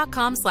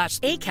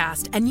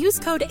bombas.com/ACAST and use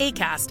code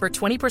ACAST for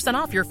 20%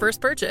 off your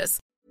first purchase.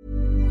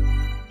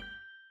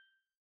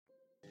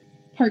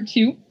 Part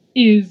 2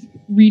 is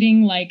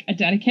reading like a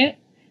dedicate.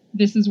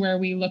 This is where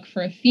we look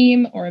for a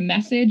theme or a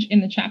message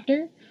in the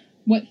chapter.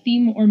 What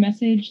theme or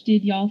message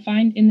did y'all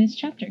find in this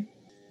chapter?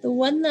 The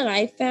one that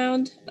I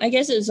found, I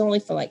guess it was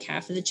only for like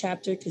half of the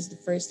chapter because the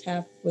first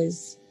half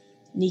was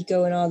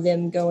Nico and all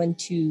them going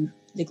to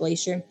the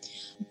glacier.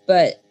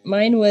 But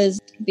mine was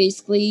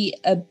basically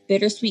a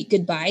bittersweet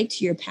goodbye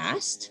to your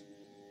past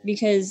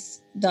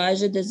because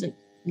Daja doesn't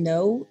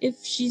know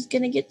if she's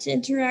going to get to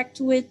interact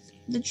with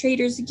the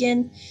traders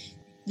again.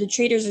 The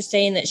traders are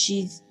saying that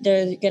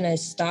they're going to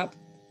stop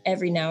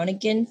every now and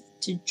again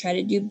to try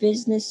to do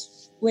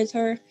business with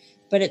her,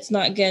 but it's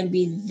not going to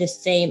be the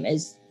same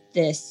as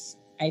this.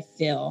 I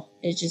feel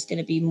it's just going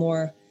to be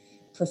more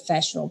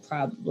professional,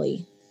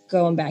 probably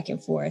going back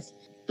and forth.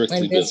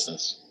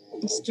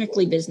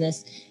 Strictly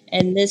business.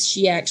 And this,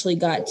 she actually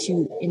got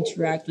to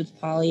interact with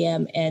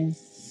Polyam and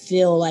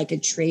feel like a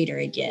trader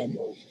again,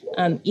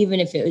 even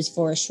if it was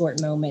for a short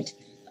moment.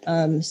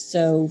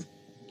 So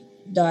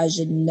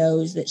Daja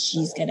knows that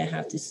she's going to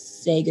have to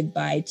say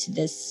goodbye to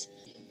this.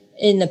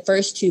 In the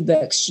first 2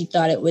 books, she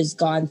thought it was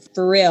gone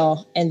for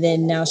real. And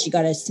then now she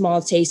got a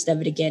small taste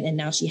of it again. And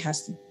now she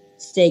has to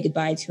say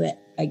goodbye to it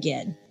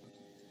again.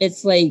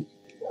 It's like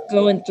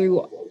going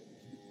through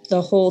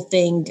the whole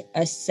thing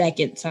a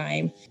second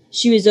time.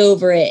 She was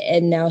over it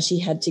and now she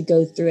had to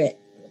go through it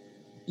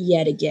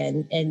yet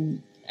again.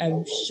 And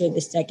I'm sure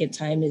the second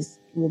time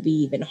will be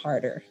even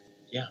harder.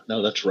 Yeah,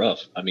 no, that's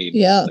rough. I mean,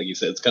 yeah, like you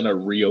said, it's kind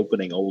of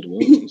reopening old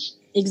wounds.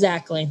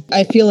 Exactly.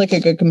 I feel like a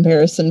good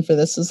comparison for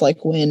this is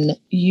like when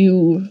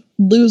you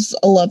lose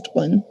a loved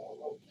one.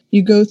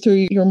 You go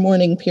through your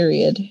mourning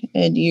period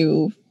and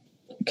you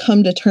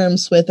come to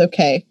terms with,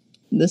 okay,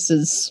 this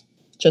is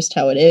just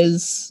how it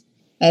is.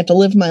 I have to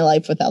live my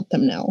life without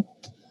them now.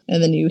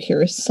 And then you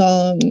hear a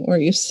song or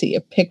you see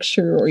a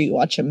picture or you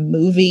watch a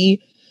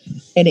movie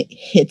and it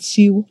hits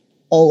you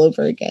all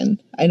over again.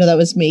 I know that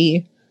was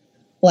me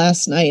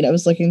last night. I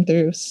was looking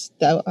through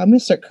I'm going to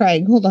start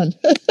crying. Hold on.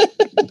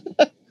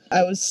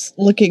 I was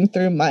looking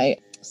through my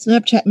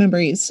Snapchat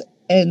memories,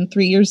 and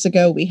 3 years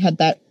ago we had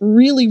that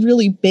really,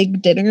 really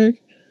big dinner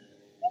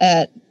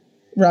at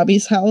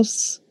Robbie's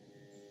house.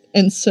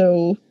 And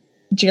so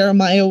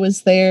Jeremiah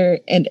was there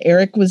and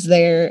Eric was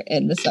there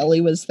and Miss Ellie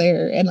was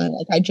there. And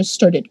I just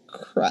started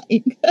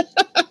crying.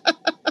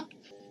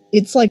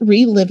 It's like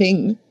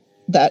reliving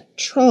that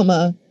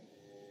trauma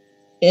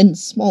in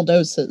small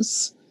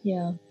doses.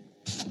 Yeah.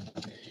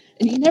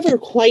 And you never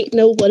quite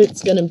know what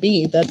it's going to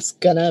be that's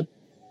going to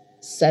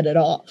set it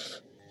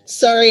off.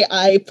 Sorry,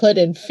 I put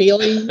in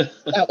feeling.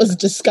 That was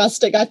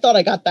disgusting. I thought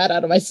I got that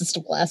out of my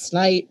system last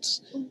night.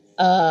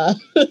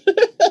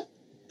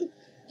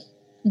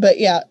 But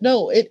yeah,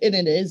 no, it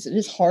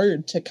is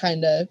hard to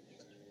kind of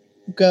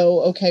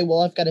go, okay,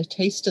 well, I've got a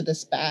taste of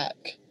this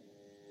back,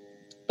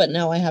 but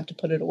now I have to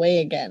put it away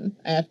again.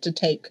 I have to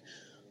take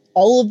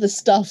all of the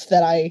stuff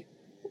that I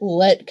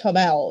let come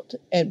out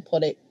and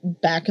put it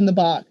back in the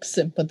box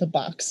and put the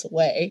box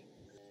away.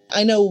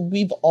 I know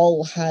we've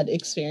all had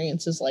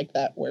experiences like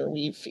that where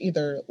we've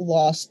either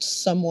lost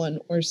someone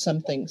or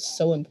something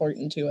so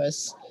important to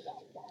us,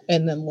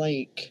 and then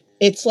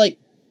it's like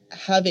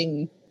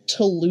having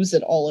to lose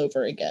it all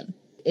over again.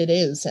 It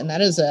is, and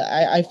that is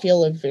I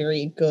feel a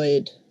very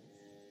good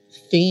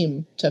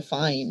theme to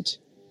find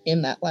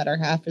in that latter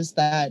half, is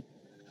that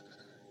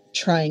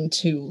trying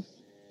to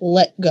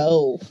let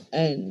go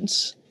and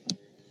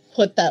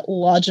put that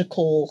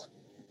logical,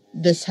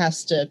 this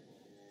has to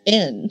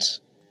end,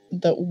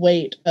 the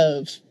weight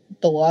of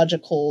the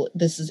logical,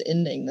 this is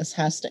ending, this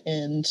has to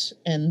end,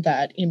 and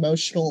that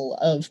emotional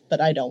of,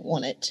 but I don't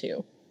want it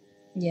to.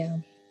 Yeah.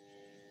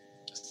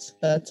 So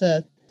that's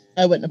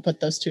I wouldn't have put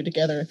those two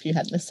together if you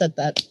hadn't have said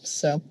that.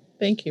 So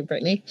thank you,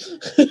 Brittany.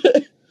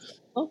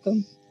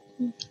 Welcome.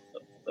 That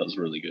was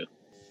really good.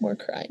 More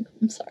crying.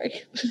 I'm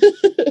sorry.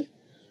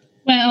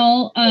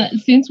 Well,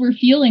 since we're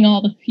feeling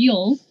all the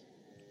feels,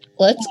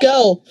 let's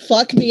go.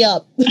 Fuck me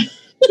up.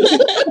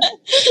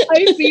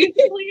 I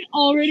basically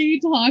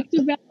already talked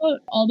about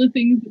all the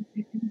things that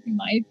fit into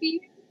my theme,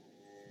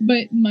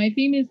 but my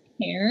theme is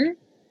care,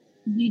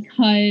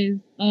 because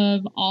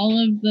of all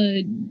of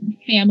the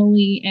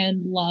family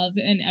and love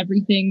and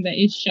everything that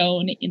is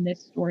shown in this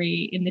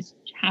story, in this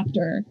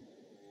chapter.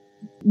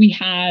 We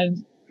have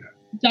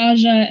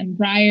Daja and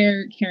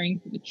Briar caring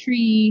for the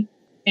tree,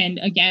 and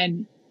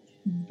again,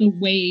 the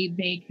way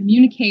they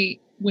communicate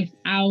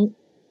without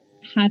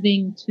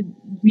having to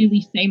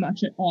really say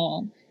much at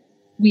all.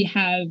 We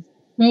have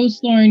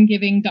Rosethorn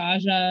giving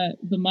Daja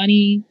the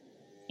money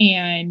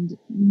and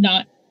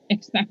not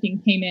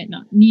expecting payment,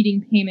 not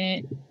needing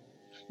payment.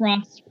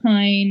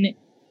 Frostpine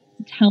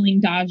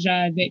telling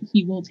Daja that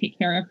he will take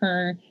care of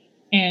her,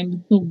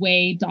 and the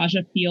way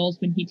Daja feels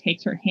when he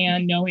takes her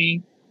hand,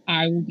 knowing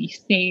I will be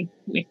safe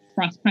with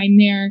Frostpine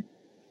there.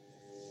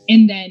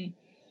 And then,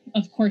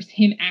 of course,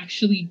 him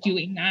actually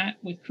doing that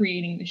with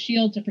creating the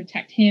shield to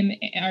protect him,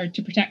 or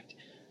to protect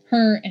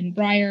her and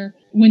Briar.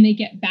 When they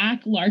get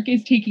back, Lark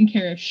is taking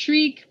care of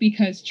Shriek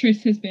because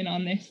Triss has been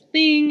on this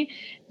thing.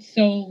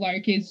 So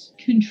Lark is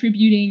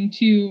contributing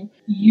to,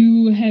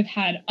 you have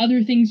had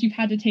other things you've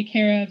had to take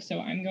care of, so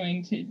I'm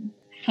going to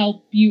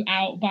help you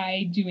out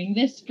by doing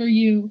this for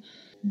you.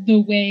 The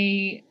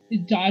way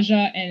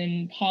Daja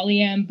and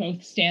Polyam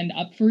both stand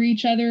up for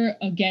each other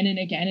again and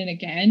again and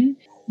again.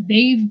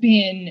 They've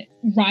been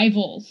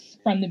rivals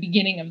from the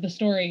beginning of the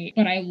story,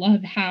 but I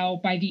love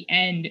how by the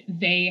end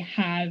they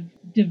have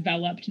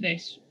developed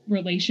this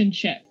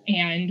relationship.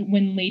 And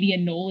when Lady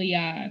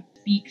Enolia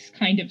speaks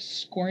kind of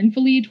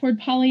scornfully toward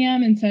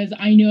Polyam and says,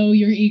 I know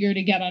you're eager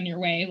to get on your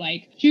way,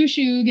 like,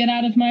 shoo, get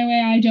out of my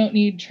way, I don't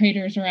need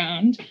traitors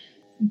around.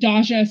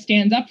 Daja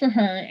stands up for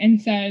her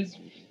and says,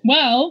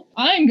 well,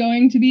 I'm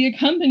going to be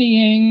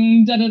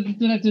accompanying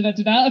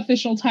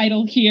official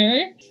title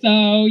here,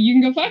 so you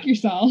can go fuck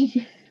yourself.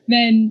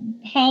 Then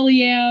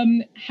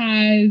Polyam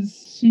has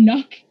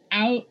snuck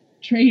out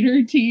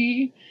Traitor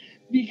T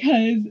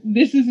because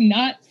this is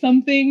not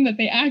something that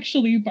they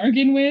actually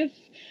bargain with,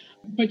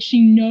 but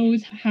she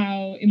knows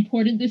how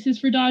important this is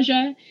for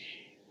Daja.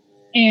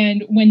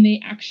 And when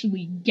they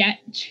actually get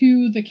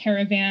to the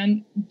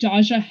caravan,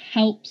 Daja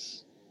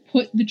helps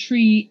put the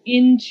tree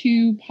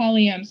into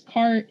Polyam's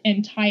cart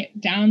and tie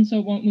it down so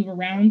it won't move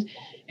around.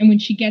 And when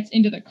she gets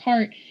into the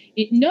cart,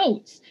 it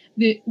notes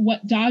that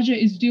what Daja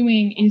is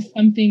doing is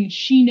something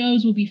she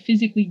knows will be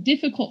physically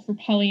difficult for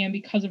Polyam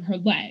because of her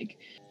leg.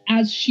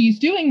 As she's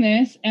doing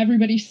this,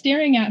 everybody's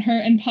staring at her,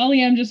 and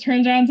Polyam just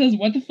turns around and says,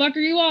 what the fuck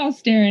are you all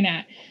staring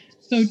at?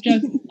 So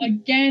just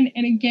again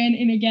and again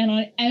and again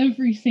on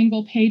every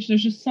single page,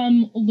 there's just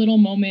some little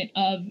moment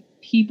of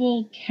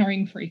people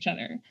caring for each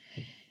other.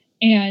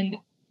 And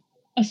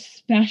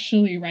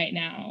especially right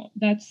now,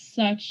 that's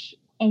such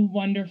a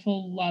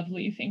wonderful,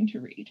 lovely thing to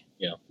read.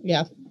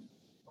 Yeah.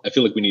 I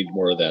feel like we need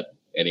more of that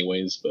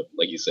anyways, but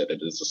like you said, it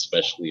is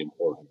especially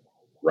important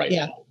right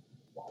now.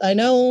 I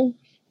know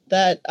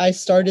that I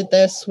started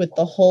this with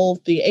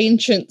the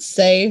ancients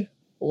say,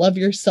 love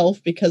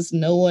yourself because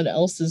no one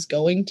else is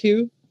going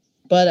to.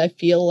 But I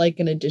feel like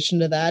in addition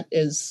to that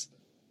is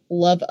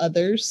love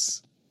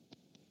others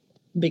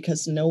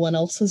because no one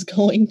else is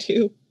going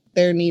to.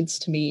 There needs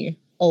to be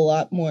a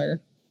lot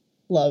more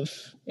love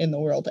in the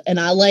world. And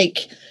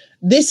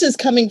this is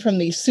coming from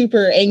the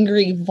super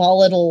angry,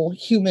 volatile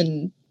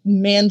human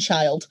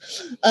man-child.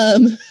 I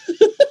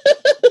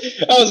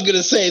was going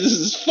to say, this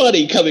is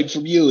funny coming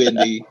from you,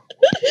 Indy.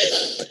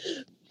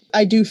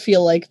 I do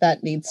feel like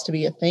that needs to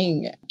be a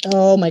thing.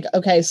 Oh my god.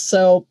 Okay,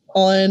 so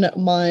on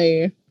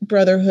my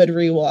Brotherhood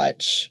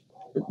rewatch,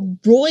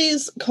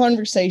 Roy's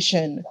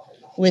conversation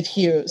with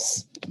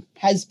Hughes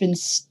has been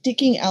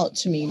sticking out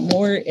to me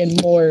more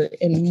and more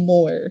and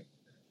more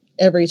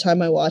every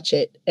time I watch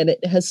it, and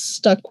it has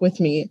stuck with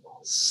me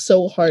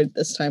so hard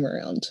this time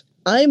around.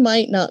 I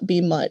might not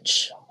be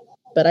much,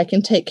 but I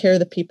can take care of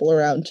the people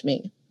around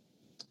me.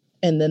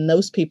 And then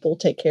those people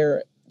take care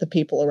of the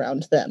people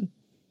around them.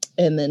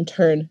 And in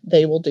turn,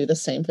 they will do the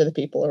same for the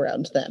people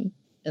around them.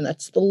 And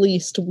that's the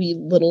least we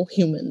little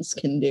humans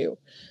can do.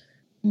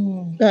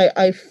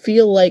 I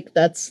feel like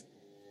that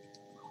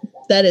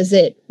is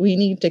it. We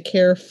need to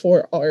care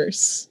for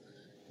ours.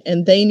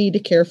 And they need to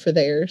care for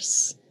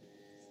theirs.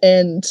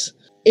 And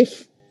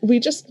if we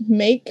just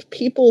make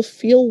people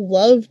feel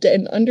loved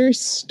and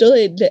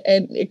understood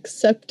and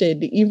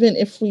accepted, even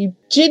if we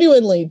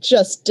genuinely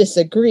just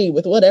disagree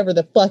with whatever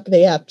the fuck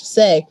they have to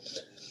say.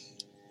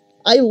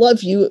 I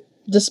love you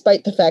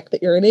despite the fact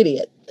that you're an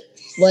idiot.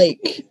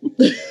 Like,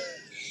 this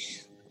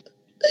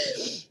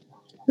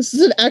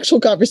is an actual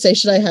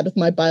conversation I had with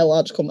my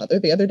biological mother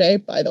the other day,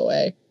 by the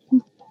way.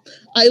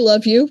 I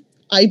love you.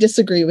 I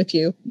disagree with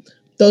you.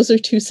 Those are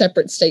two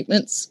separate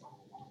statements.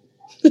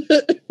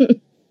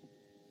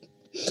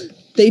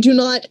 They do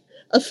not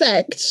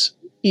affect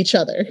each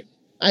other.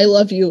 I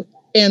love you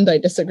and I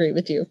disagree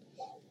with you.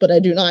 But I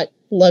do not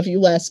love you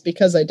less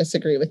because I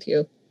disagree with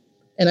you.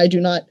 And I do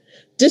not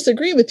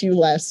disagree with you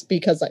less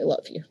because I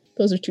love you.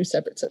 Those are two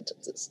separate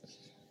sentences.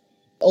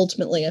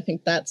 Ultimately, I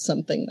think that's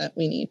something that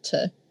we need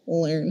to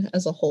learn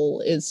as a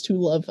whole, is to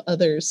love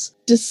others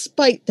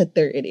despite that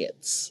they're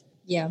idiots.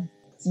 Yeah.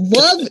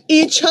 Love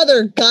each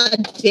other,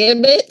 god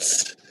damn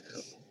it.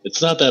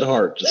 It's not that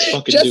hard. Just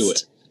fucking do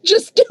it.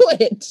 Just do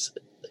it.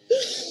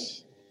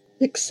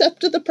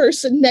 Accept the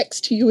person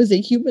next to you as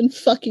a human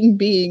fucking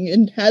being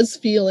and has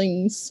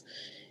feelings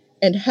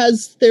and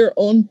has their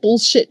own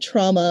bullshit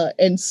trauma,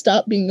 and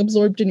stop being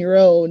absorbed in your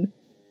own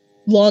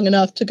long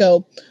enough to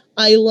go,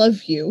 I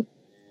love you.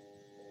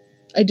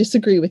 I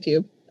disagree with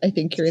you. I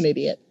think you're an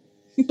idiot.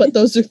 But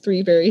those are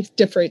three very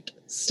different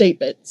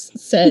statements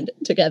said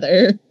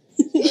together.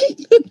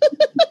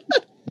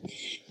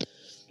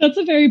 That's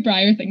a very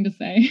Briar thing to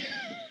say.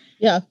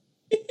 Yeah.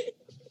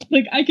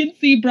 Like, I can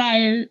see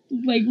Briar,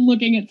 like,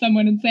 looking at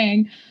someone and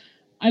saying,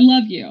 I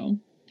love you.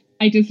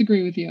 I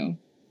disagree with you.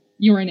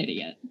 You're an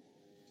idiot.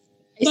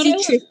 I see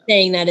Trish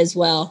saying that as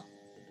well.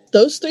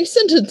 Those 3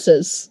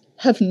 sentences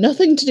have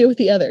nothing to do with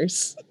the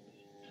others.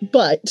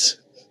 But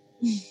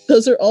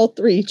those are all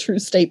 3 true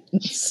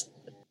statements.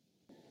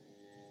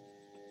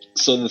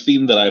 So the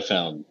theme that I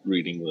found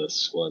reading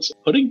this was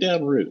putting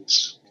down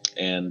roots.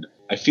 And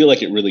I feel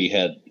like it really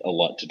had a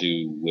lot to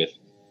do with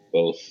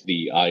both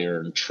the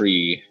Iron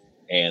Tree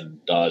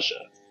and Daja.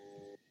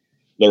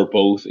 They're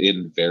both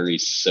in very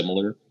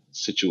similar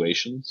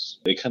situations.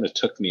 It kind of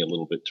took me a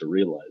little bit to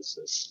realize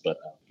this, but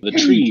the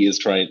tree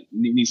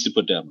needs to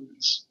put down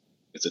roots.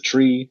 It's a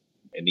tree,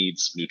 it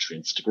needs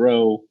nutrients to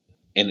grow,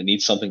 and it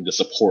needs something to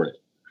support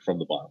it from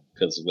the bottom,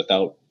 because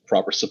without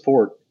proper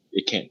support,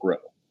 it can't grow.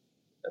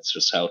 That's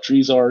just how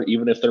trees are,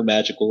 even if they're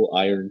magical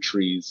iron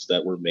trees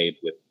that were made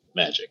with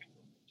magic.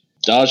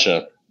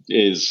 Daja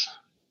is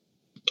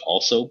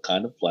also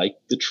kind of like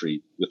the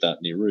tree without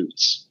any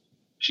roots.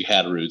 She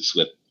had roots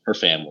with her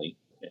family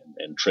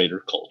and trader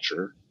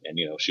culture, and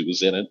she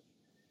was in it,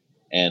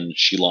 and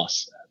she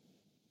lost that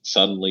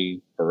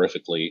suddenly,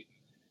 horrifically,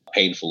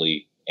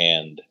 painfully,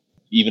 and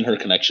even her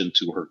connection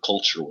to her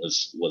culture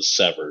was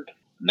severed.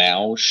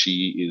 Now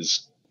she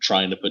is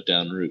trying to put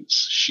down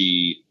roots.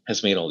 She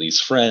has made all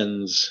these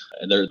friends,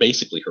 and they're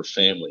basically her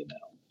family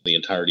now, the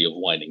entirety of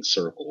Winding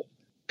Circle.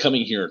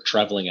 Coming here,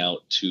 traveling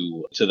out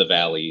to the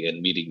valley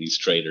and meeting these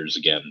traders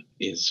again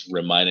is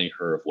reminding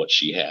her of what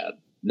she had.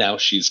 Now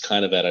she's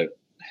kind of at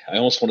I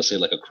almost want to say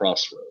like a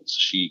crossroads.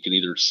 She can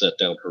either set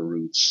down her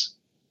roots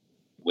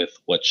with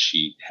what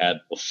she had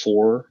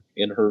before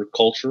in her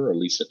culture, or at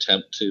least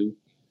attempt to,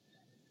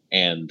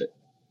 and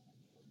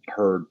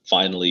her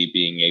finally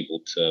being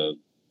able to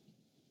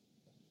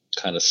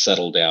kind of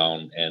settle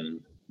down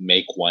and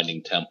make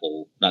Winding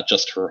Temple not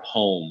just her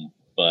home,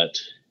 but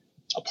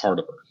a part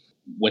of her.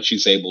 When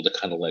she's able to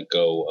kind of let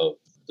go of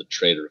the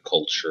trader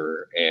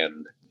culture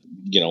and,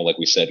 like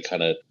we said,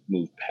 kind of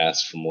move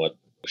past from what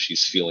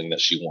she's feeling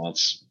that she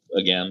wants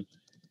again,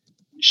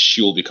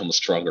 she will become a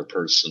stronger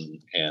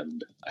person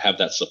and have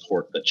that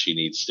support that she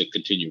needs to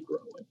continue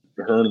growing.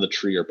 Her and the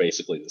tree are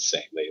basically the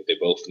same. They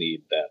both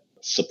need that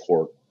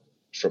support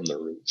from the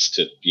roots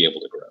to be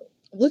able to grow.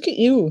 Look at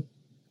you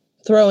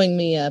throwing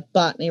me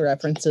botany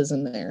references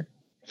in there.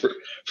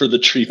 For the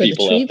tree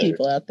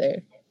people out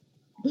there.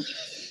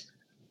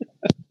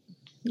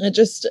 It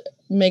just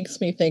makes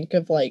me think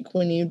of like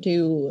when you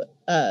do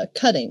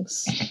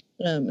cuttings,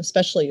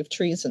 especially of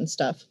trees and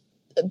stuff.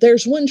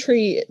 There's one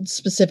tree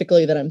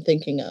specifically that I'm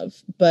thinking of,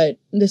 but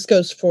this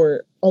goes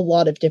for a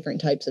lot of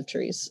different types of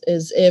trees,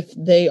 is if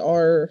they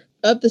are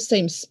of the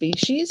same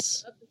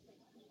species,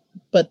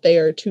 but they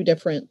are 2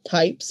 different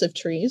types of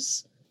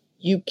trees,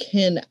 you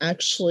can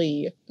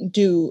actually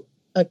do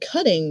a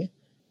cutting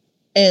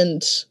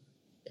and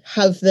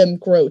have them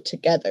grow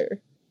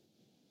together.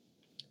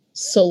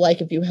 So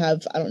like if you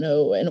have, I don't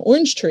know, an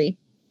orange tree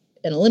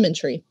and a lemon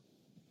tree,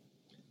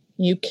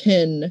 you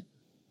can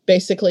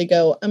basically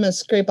go, I'm going to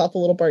scrape off a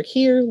little bark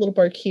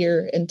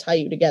here, and tie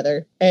you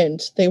together.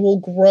 And they will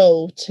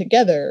grow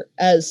together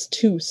as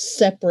 2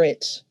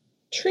 separate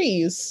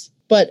trees,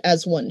 but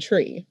as one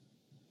tree.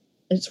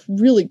 It's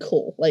really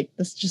cool. Like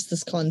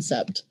this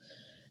concept.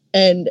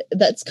 And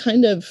that's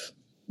kind of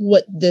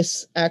what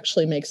this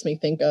actually makes me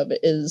think of,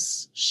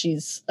 is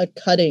she's a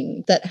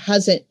cutting that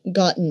hasn't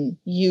gotten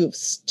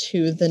used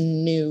to the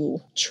new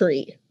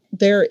tree.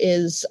 There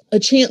is a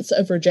chance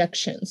of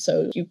rejection.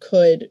 So you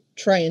could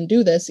try and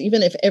do this,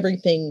 even if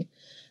everything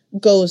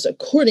goes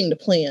according to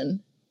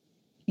plan,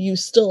 you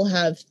still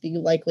have the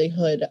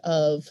likelihood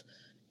of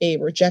a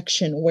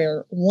rejection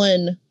where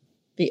one,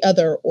 the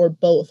other, or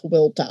both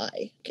will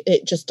die.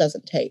 It just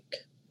doesn't take.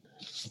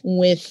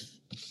 With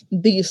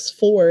these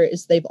 4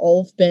 is they've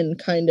all been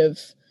kind of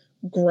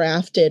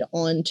grafted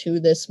onto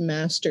this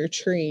master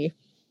tree.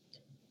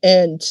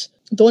 And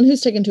the one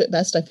who's taken to it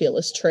best, I feel,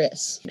 is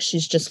Triss.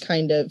 She's just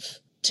kind of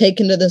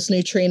taken to this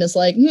new tree and is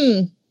like,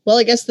 well,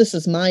 I guess this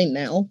is mine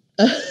now.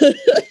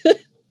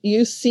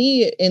 You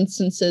see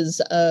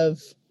instances of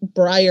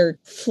Briar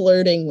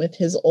flirting with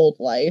his old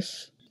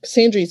life.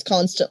 Sandry's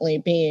constantly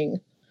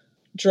being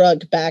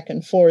drugged back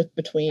and forth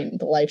between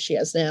the life she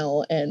has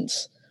now and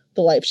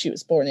the life she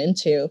was born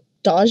into.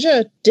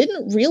 Daja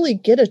didn't really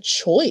get a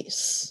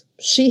choice.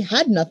 She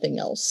had nothing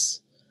else.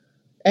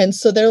 And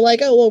so they're like,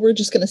 oh, well, we're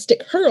just going to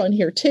stick her on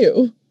here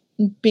too,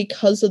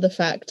 because of the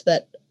fact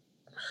that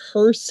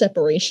her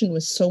separation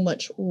was so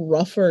much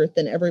rougher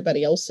than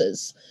everybody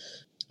else's.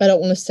 I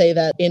don't want to say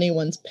that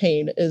anyone's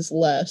pain is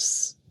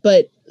less,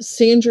 but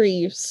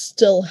Sandry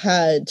still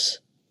had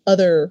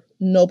other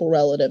noble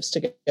relatives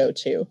to go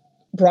to.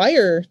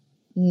 Briar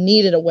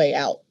needed a way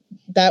out.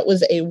 That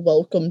was a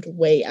welcomed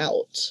way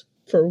out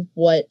for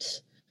what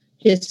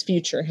his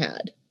future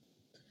had.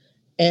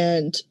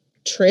 And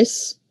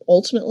Triss,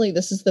 ultimately,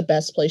 this is the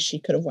best place she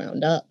could have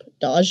wound up.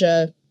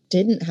 Daja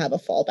didn't have a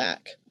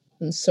fallback.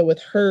 And so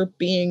with her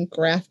being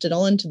grafted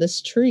onto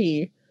this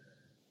tree,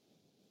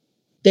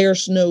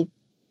 there's no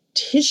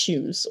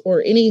tissues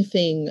or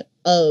anything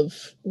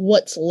of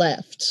what's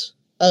left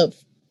of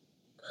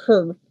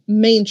her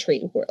main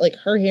tree, like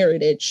her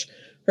heritage,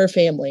 her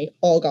family,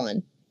 all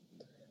gone.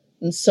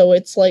 And so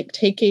it's like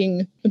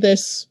taking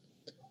this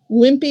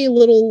wimpy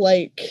little,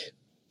 like,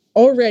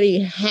 already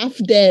half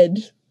dead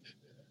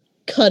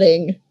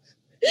cutting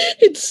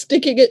and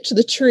sticking it to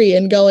the tree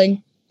and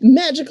going,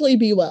 magically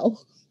be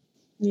well.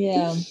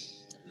 Yeah.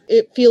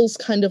 It feels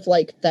kind of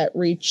like that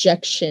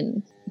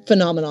rejection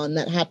phenomenon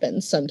that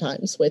happens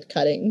sometimes with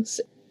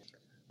cuttings.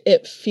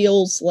 It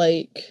feels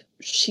like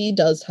she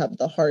does have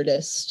the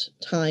hardest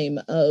time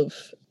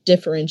of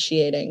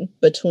differentiating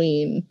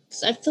between.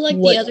 I feel like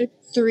the other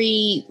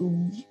three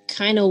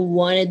kind of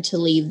wanted to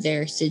leave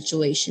their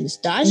situations.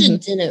 Daja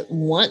didn't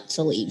want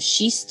to leave.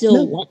 She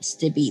still wants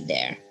to be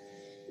there.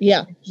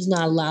 Yeah. She's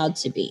not allowed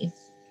to be.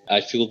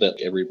 I feel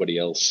that everybody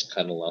else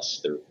kind of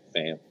lost their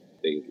family.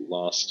 They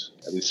lost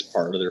at least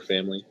part of their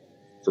family,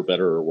 for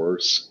better or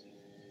worse.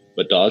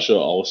 But Daja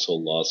also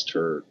lost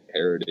her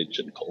heritage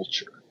and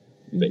culture.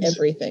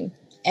 Basically.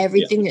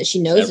 Everything that she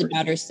knows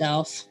about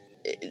herself.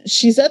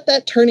 She's at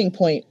that turning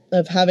point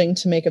of having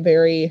to make a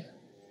very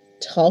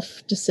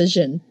tough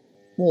decision.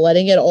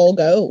 Letting it all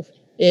go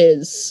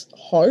is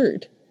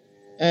hard.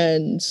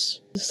 And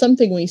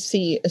something we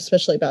see,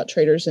 especially about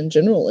traders in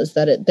general, is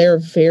that they're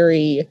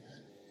very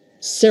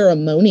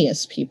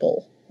ceremonious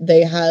people.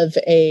 They have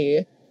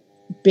a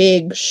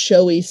big,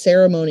 showy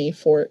ceremony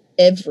for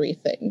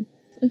everything.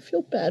 I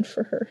feel bad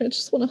for her. I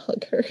just want to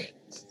hug her.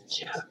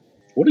 Yeah.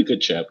 What a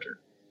good chapter.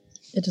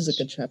 It is a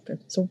good chapter.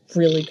 It's a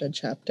really good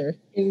chapter.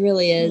 It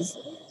really is.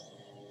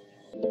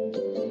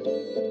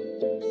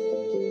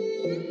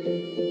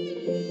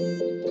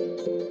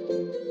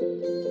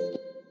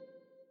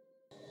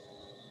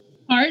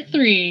 Part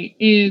 3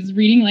 is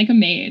Reading Like a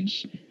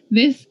Mage.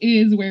 This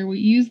is where we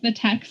use the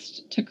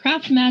text to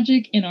craft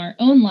magic in our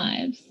own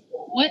lives.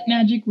 What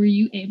magic were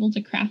you able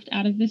to craft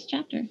out of this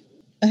chapter?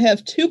 I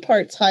have 2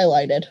 parts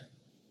highlighted.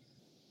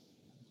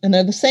 And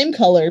they're the same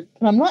color.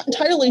 And I'm not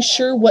entirely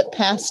sure what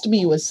past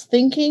me was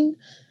thinking.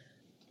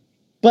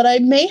 But I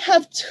may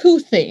have 2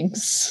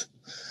 things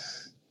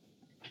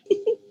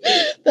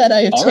that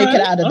I have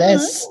taken out of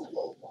this.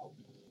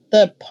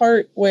 The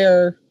part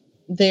where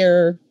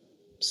they're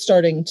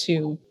starting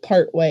to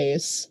part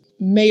ways.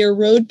 May your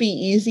road be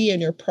easy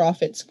and your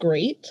profits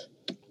great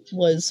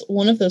was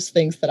one of those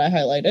things that I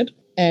highlighted.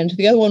 And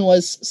the other one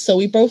was, so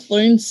we both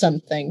learned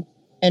something.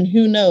 And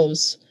who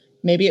knows,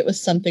 maybe it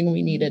was something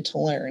we needed to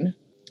learn.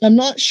 I'm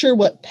not sure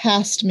what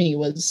past me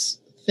was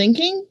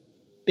thinking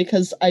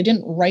because I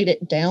didn't write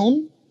it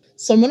down.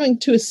 So I'm going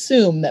to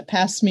assume that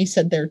past me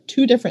said they're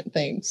 2 different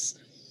things.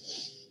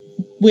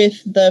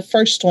 With the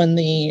first one,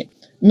 the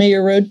may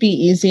your road be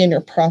easy and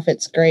your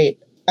profits great.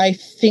 I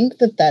think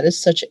that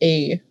is such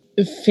a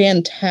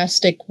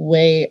fantastic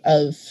way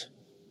of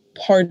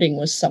parting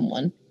with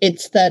someone.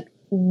 It's that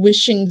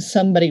wishing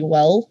somebody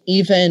well,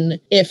 even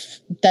if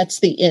that's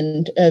the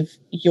end of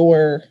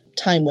your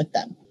time with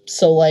them.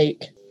 So,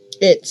 like,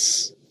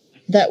 it's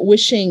that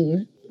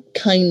wishing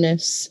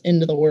kindness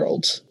into the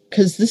world.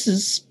 Because this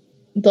is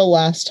the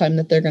last time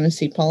that they're going to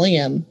see Polly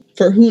M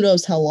for who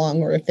knows how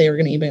long, or if they were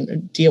going to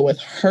even deal with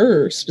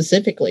her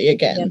specifically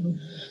again.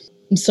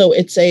 Yeah. So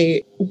it's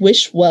a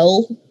wish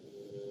well,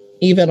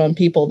 even on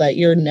people that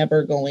you're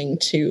never going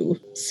to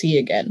see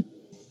again.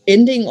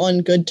 Ending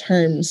on good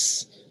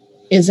terms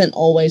isn't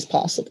always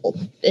possible.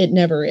 It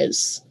never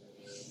is.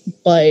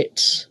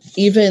 But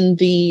even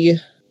the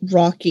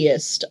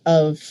rockiest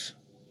of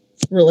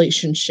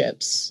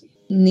relationships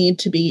need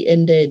to be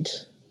ended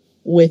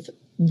with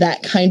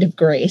that kind of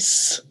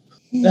grace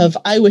of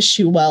I wish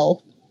you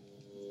well,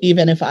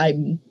 even if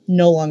I'm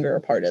no longer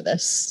a part of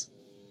this.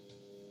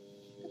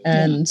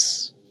 And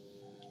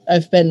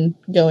I've been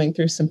going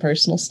through some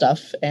personal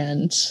stuff,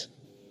 and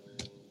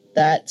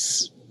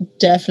that's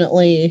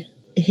definitely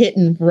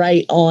hitting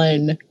right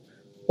on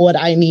what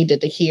I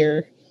needed to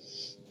hear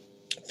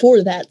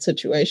for that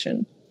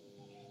situation.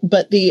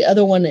 But the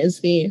other one is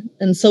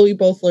and so we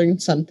both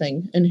learned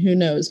something, and who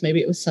knows,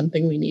 maybe it was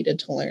something we needed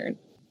to learn.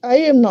 I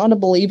am not a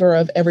believer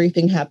of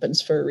everything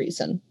happens for a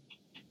reason.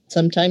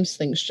 Sometimes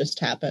things just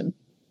happen.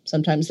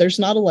 Sometimes there's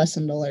not a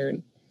lesson to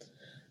learn.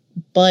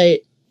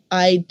 But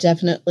I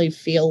definitely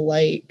feel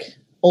like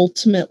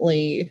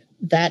ultimately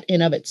that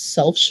in of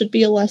itself should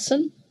be a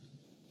lesson.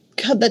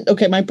 God,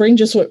 my brain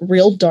just went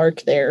real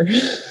dark there.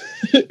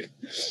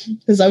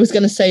 Because I was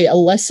going to say a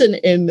lesson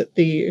in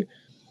the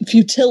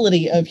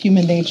futility of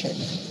human nature.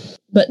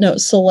 But no,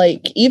 so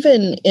like,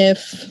 even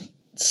if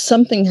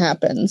something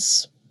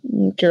happens,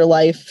 your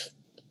life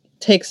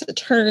takes a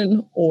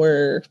turn,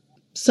 or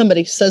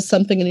somebody says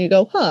something and you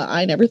go,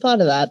 I never thought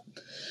of that.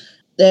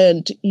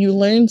 And you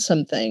learn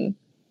something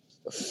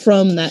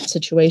from that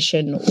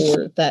situation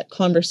or that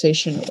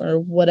conversation or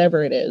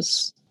whatever it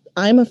is.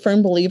 I'm a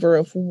firm believer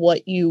of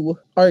what you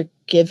are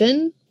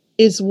given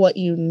is what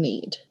you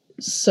need.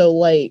 So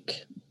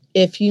like,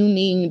 if you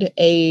need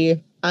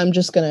I'm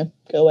just going to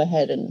go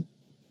ahead and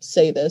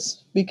say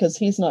this because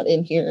he's not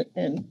in here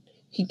and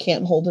he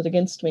can't hold it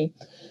against me.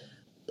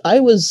 I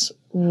was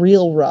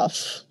real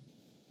rough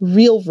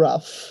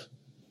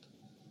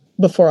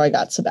before I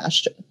got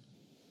Sebastian.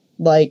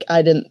 Like,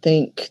 I didn't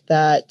think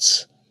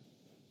that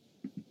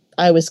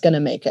I was going to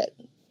make it.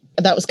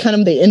 That was kind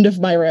of the end of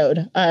my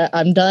road.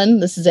 I'm done.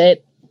 This is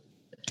it.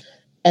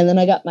 And then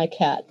I got my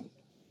cat.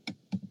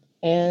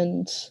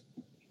 And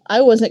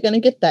I wasn't going to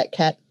get that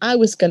cat. I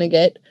was going to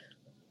get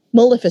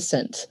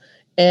Maleficent.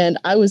 And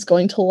I was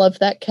going to love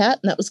that cat.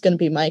 And that was going to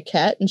be my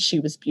cat. And she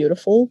was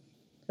beautiful.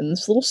 And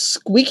this little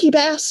squeaky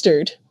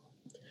bastard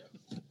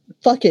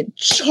fucking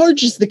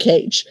charges the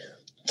cage,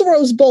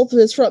 throws both of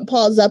his front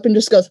paws up, and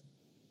just goes,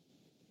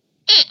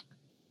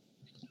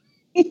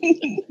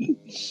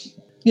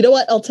 you know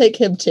what? I'll take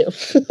him too.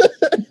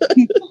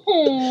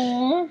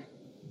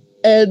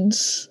 And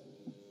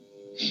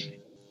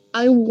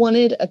I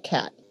wanted a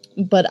cat,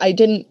 but I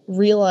didn't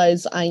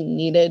realize I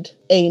needed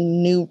a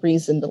new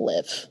reason to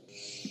live.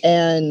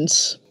 And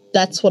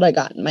that's what I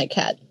got in my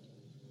cat.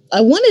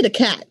 I wanted a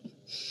cat.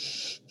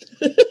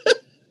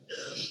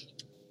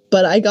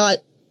 But I got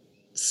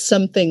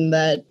something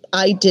that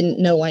I didn't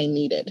know I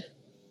needed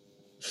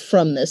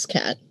from this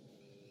cat.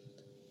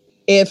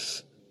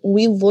 If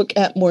we look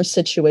at more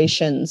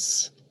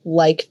situations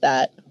like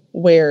that,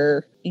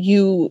 where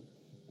you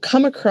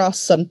come across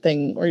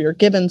something, or you're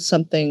given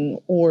something,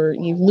 or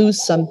you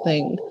lose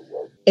something,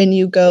 and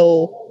you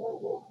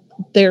go,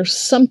 there's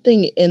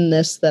something in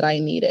this that I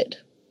needed,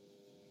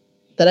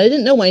 that I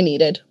didn't know I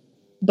needed,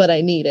 but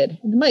I needed.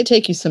 It might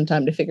take you some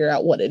time to figure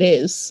out what it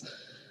is,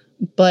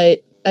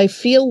 but I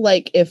feel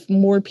like if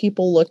more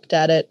people looked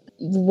at it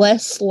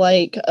less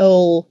like,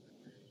 oh,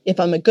 if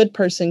I'm a good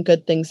person,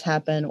 good things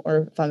happen,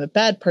 or if I'm a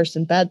bad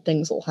person, bad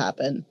things will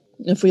happen.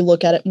 If we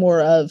look at it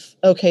more of,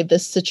 okay,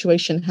 this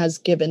situation has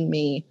given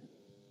me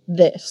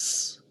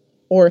this,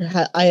 or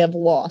I have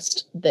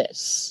lost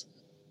this,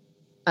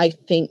 I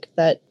think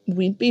that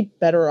we'd be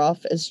better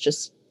off as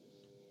just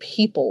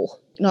people,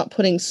 not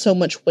putting so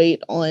much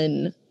weight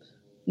on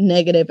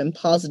negative and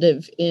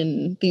positive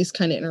in these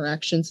kind of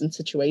interactions and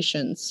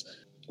situations.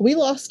 We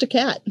lost a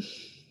cat.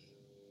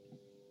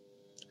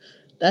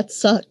 That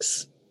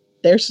sucks.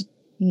 There's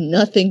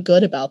nothing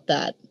good about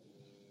that.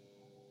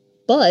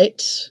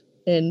 But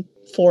in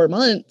 4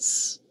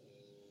 months,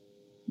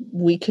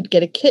 we could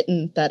get a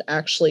kitten that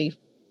actually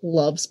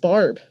loves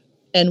Barb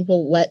and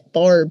will let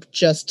Barb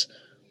just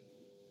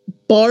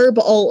barb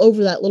all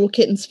over that little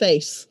kitten's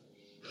face.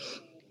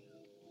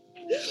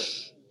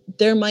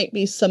 There might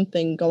be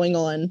something going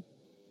on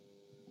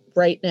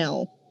right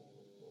now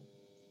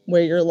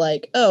where you're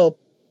like, oh,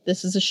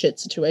 this is a shit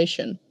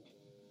situation.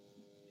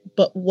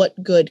 But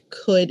what good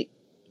could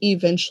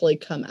eventually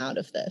come out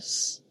of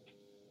this?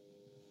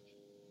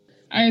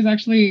 I was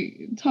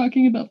actually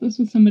talking about this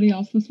with somebody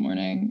else this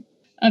morning,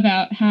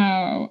 about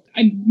how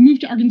I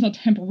moved to Arkansas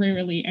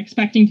temporarily,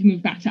 expecting to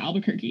move back to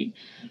Albuquerque.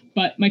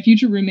 But my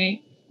future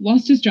roommate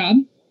lost his job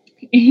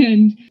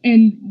and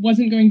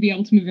wasn't going to be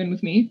able to move in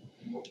with me.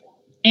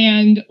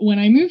 And when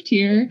I moved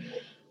here,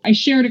 I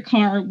shared a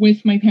car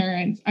with my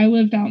parents. I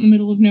lived out in the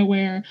middle of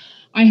nowhere.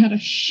 I had a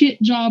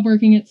shit job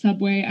working at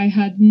Subway. I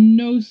had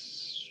no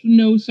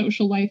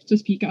social life to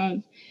speak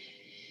of.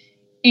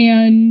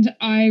 And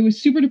I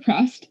was super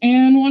depressed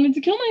and wanted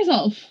to kill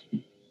myself.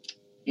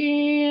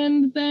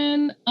 And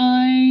then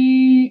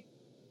I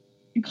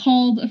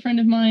called a friend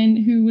of mine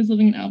who was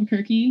living in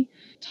Albuquerque,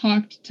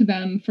 talked to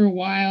them for a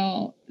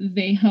while.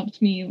 They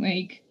helped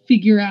me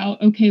figure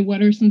out, okay,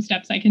 what are some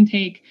steps I can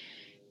take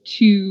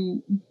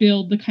to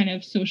build the kind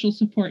of social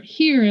support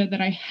here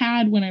that I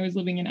had when I was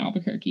living in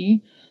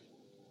Albuquerque.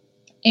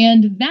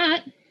 And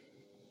that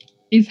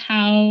is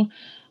how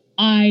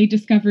I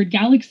discovered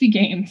Galaxy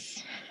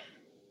Games,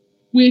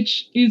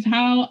 which is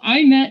how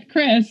I met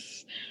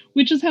Chris,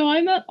 which is how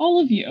I met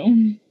all of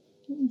you.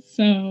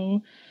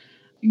 So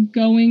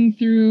going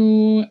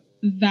through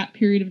that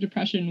period of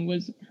depression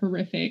was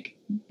horrific,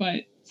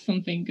 but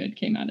something good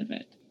came out of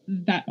it.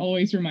 That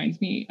always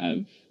reminds me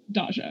of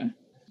Daja.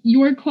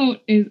 Your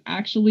quote is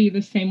actually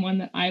the same one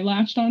that I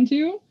latched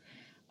onto.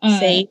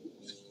 Same.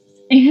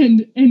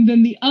 And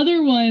then the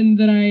other one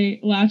that I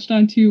latched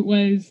onto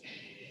was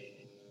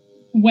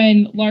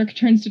when Lark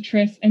turns to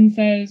Triss and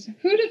says,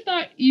 "Who'd have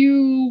thought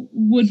you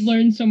would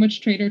learn so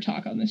much traitor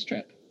talk on this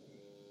trip?"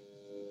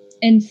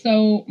 And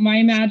so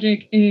my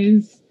magic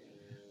is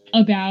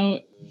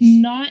about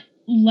not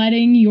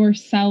letting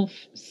yourself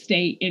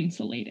stay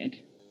insulated.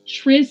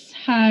 Triss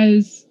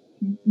has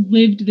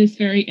lived this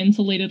very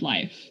insulated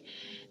life,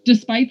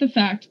 despite the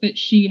fact that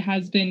she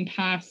has been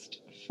passed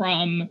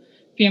from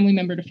family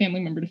member to family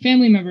member to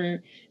family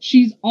member.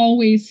 She's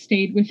always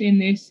stayed within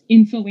this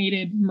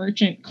insulated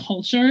merchant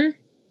culture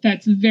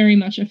that's very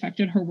much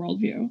affected her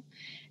worldview.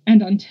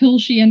 And until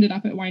she ended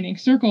up at Winding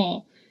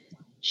Circle,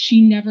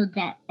 she never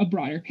got a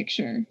broader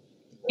picture.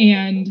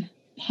 And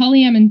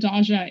Polyam and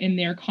Daja, in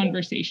their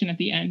conversation at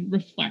the end,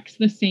 reflects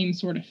the same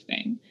sort of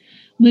thing.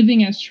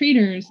 Living as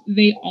traders,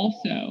 they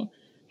also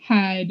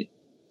had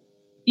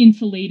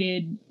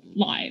insulated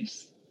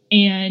lives.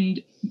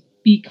 And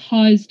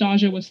because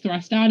Daja was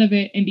thrust out of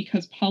it, and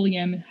because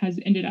Polyam has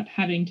ended up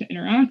having to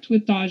interact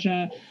with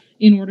Daja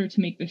in order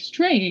to make this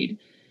trade,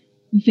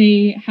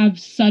 they have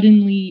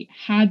suddenly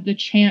had the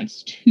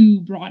chance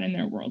to broaden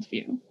their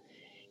worldview.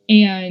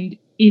 And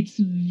it's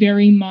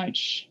very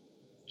much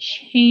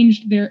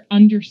changed their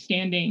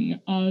understanding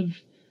of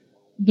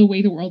the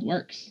way the world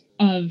works,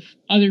 of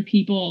other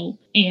people,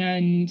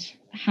 and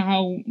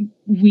how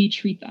we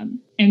treat them.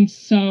 And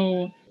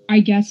so I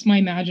guess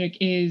my magic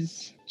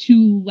is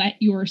to let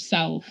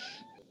yourself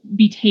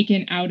be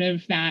taken out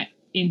of that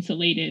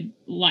insulated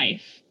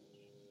life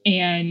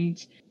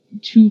and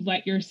to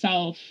let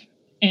yourself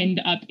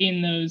end up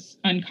in those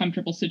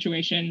uncomfortable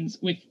situations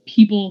with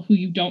people who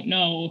you don't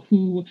know,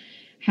 who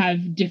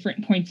have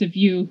different points of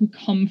view, who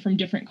come from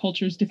different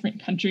cultures,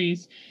 different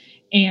countries,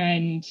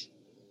 and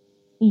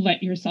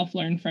let yourself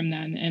learn from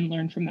them and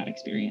learn from that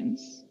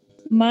experience.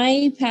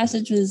 My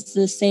passage was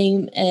the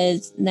same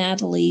as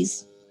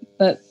Natalie's,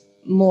 but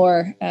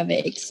more of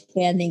it,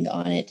 expanding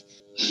on it.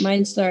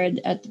 Mine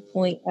started at the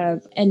point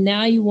of, and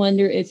now you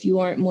wonder if you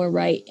aren't more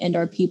right and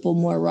are people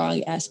more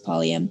wrong, asked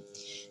Polyam.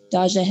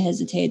 Daja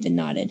hesitated and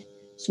nodded.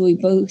 So we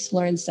both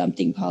learned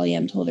something,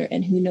 Polyam told her,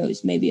 and who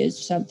knows, maybe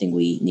it's something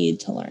we needed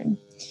to learn.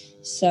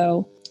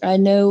 So I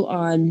know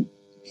on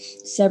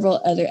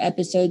several other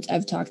episodes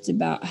I've talked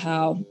about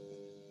how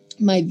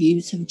my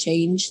views have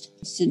changed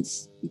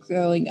since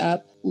growing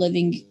up,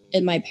 living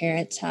in my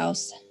parents'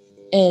 house.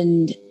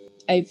 And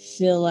I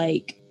feel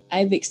like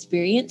I've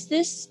experienced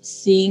this,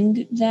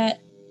 seeing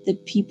that the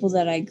people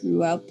that I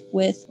grew up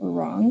with were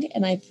wrong.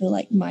 And I feel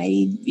like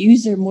my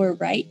views are more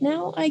right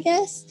now, I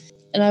guess.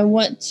 And I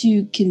want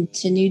to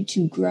continue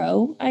to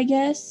grow, I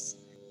guess.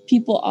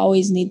 People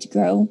always need to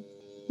grow.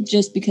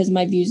 Just because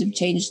my views have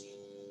changed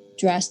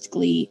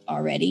drastically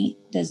already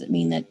doesn't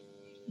mean that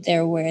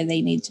they're where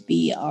they need to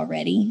be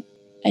already.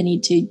 I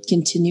need to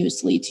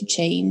continuously to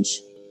change.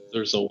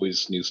 There's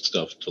always new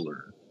stuff to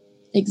learn.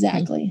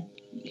 Exactly.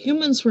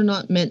 Humans were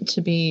not meant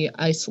to be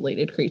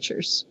isolated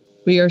creatures.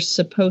 We are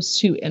supposed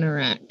to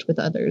interact with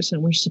others,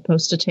 and we're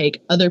supposed to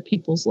take other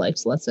people's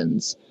life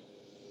lessons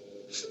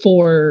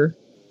for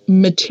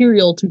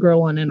material to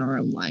grow on in our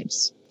own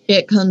lives.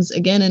 It comes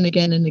again and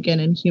again and again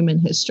in human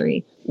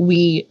history.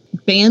 We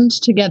band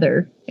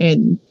together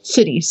in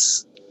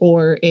cities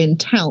or in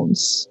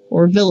towns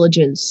or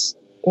villages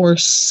or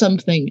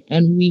something,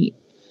 and we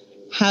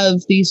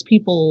have these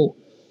people.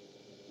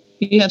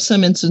 You have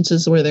some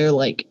instances where they're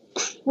like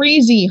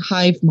crazy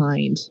hive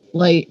mind,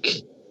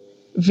 like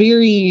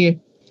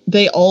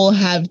they all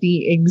have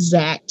the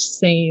exact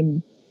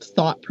same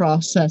thought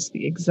process,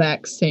 the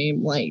exact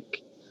same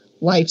like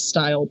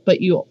lifestyle,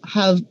 but you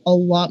have a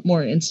lot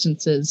more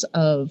instances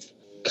of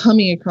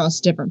coming across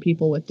different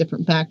people with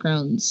different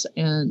backgrounds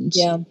and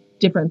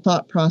different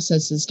thought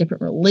processes,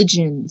 different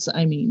religions.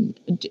 I mean,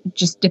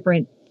 just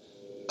different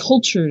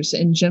cultures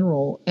in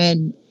general.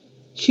 And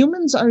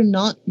humans are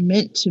not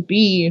meant to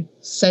be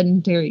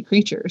sedentary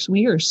creatures.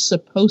 We are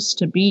supposed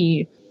to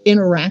be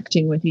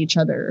interacting with each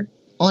other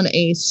on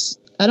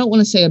I don't want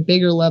to say a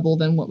bigger level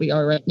than what we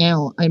are right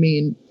now. I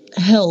mean,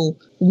 hell,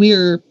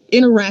 we're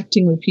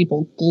interacting with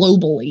people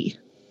globally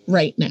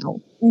right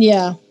now.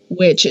 Yeah.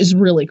 Which is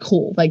really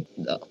cool. Like,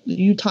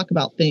 you talk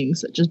about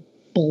things that just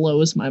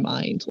blows my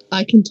mind.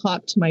 I can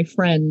talk to my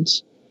friend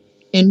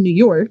in New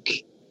York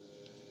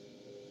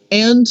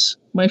and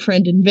my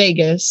friend in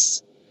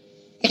Vegas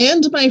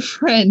and my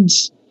friend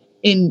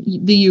in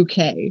the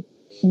UK.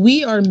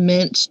 We are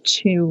meant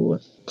to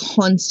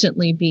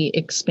constantly be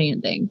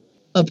expanding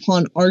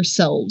upon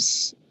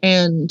ourselves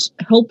and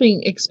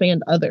helping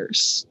expand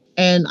others.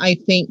 And I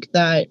think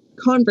that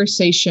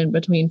conversation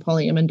between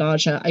Polyam and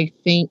Daja, I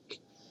think,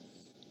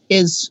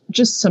 is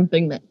just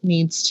something that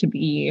needs to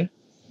be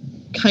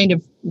kind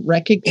of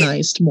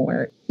recognized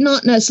more.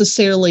 Not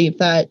necessarily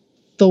that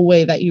the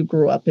way that you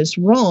grew up is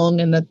wrong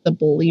and that the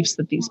beliefs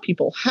that these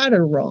people had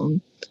are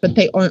wrong, but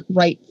they aren't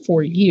right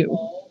for you.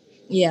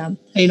 Yeah.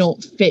 They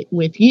don't fit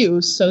with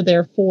you, so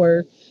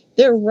therefore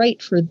they're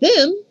right for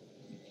them.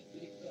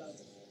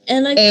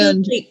 And I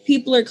feel like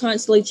people are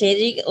constantly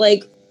changing.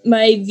 Like,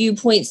 my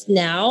viewpoints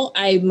now,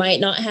 I might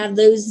not have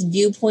those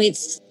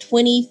viewpoints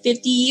 20,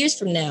 50 years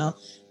from now.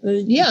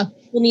 Yeah.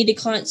 People need to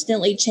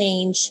constantly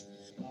change,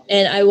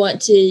 and I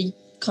want to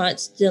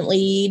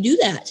constantly do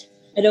that.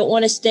 I don't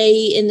want to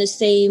stay in the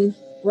same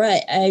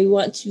rut. I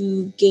want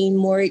to gain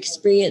more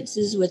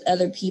experiences with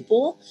other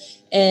people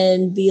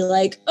and be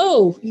like,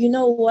 oh, you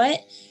know what?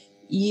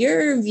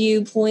 Your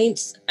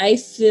viewpoints, I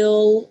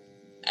feel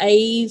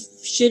I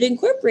should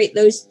incorporate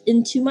those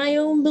into my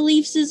own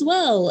beliefs as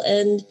well,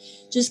 and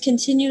just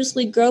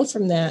continuously grow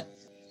from that.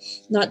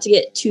 Not to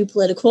get too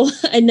political.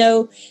 I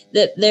know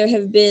that there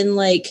have been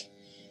like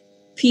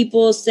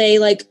people say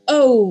like,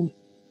 oh,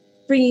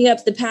 bringing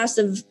up the past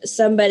of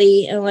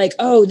somebody and like,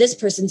 oh, this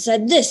person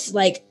said this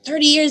like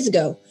 30 years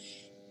ago.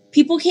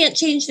 People can't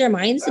change their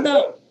minds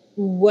about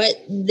what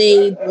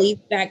they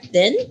believed back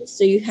then.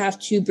 So you have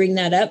to bring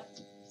that up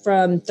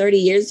from 30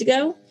 years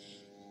ago.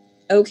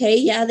 Okay,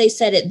 yeah, they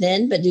said it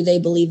then, but do they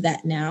believe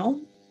that now?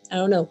 I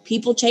don't know.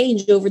 People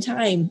change over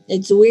time.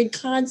 It's a weird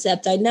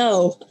concept, I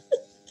know.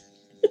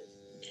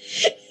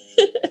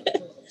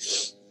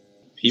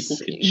 People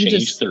can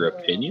change their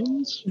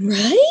opinions?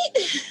 Right?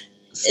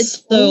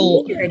 It's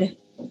so weird.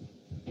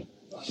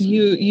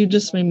 You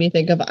just made me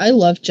think of, I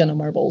love Jenna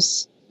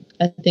Marbles.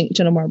 I think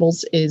Jenna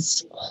Marbles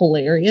is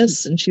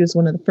hilarious, and she was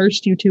one of the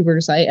first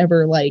YouTubers I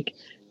ever like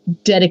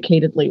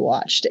dedicatedly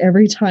watched.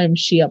 Every time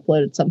she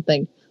uploaded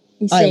something,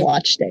 I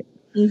watched it.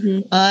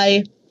 Mm-hmm.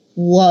 I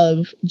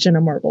love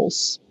Jenna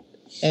Marbles.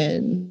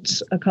 And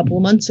a couple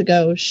of months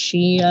ago,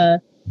 she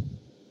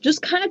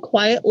just kind of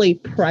quietly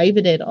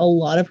privated a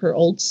lot of her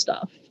old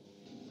stuff.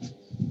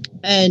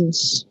 And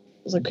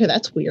I was like, okay,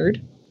 that's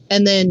weird.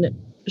 And then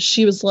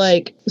she was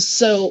like,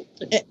 so,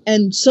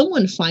 and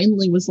someone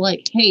finally was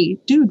like, hey,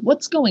 dude,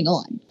 what's going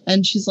on?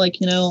 And she's like,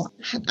 you know,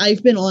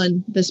 I've been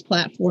on this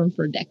platform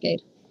for a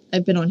decade.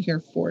 I've been on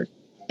here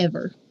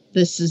forever.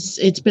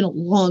 It's been a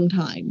long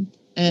time.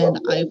 And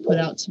I put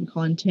out some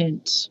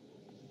content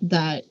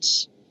that,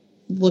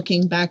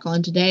 looking back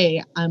on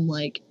today, I'm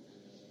like,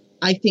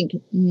 I think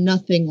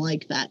nothing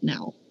like that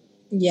now.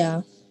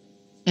 Yeah.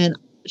 And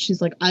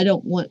she's like, I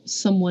don't want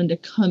someone to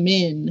come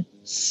in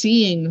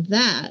seeing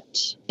that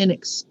and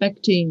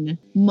expecting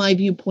my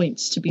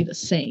viewpoints to be the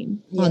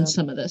same on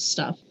some of this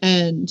stuff.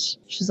 And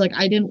she's like,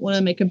 I didn't want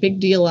to make a big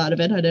deal out of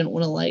it. I didn't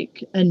want to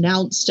like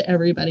announce to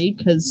everybody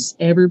because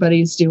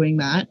everybody's doing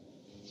that.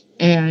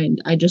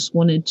 And I just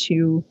wanted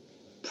to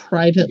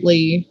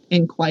privately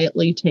and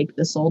quietly take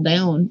this all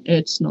down.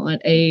 It's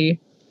not a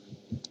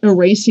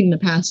erasing the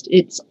past.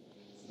 It's,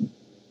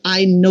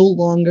 I no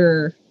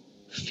longer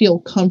feel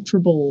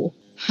comfortable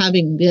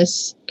having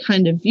this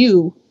kind of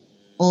view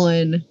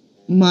on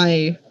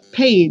my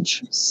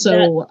page.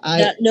 So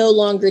that no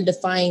longer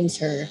defines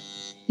her.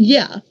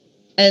 Yeah.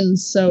 And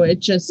so it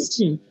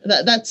just,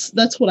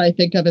 that's what I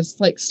think of as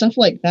like stuff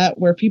like that,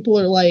 where people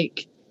are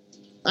like,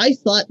 I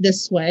thought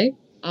this way.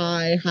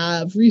 I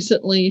have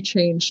recently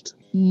changed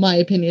my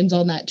opinions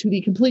on that to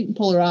the complete and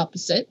polar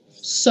opposite.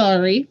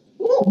 Sorry.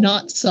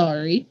 Not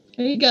sorry.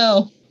 There you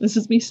go. This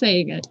is me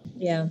saying it.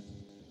 Yeah.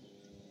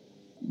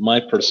 My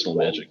personal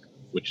magic,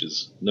 which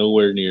is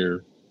nowhere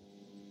near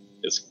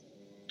as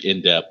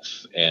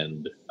in-depth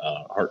and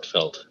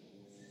heartfelt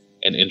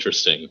and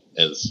interesting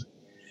as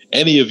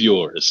any of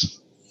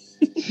yours.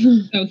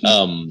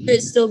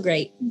 It's still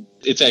great.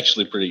 It's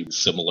actually pretty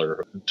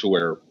similar to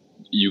where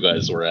you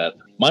guys were at.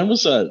 Mine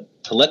was to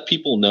let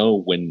people know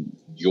when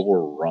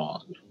you're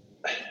wrong.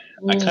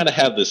 I kind of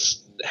have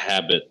this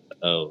habit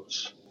of,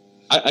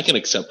 I can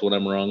accept when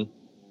I'm wrong.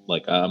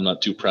 Like, I'm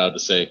not too proud to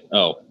say,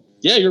 oh,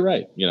 yeah, you're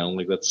right. You know,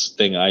 like that's the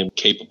thing I'm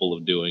capable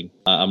of doing.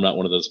 I'm not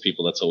one of those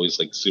people that's always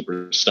like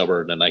super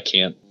stubborn and I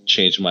can't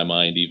change my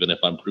mind even if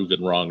I'm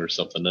proven wrong or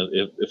something.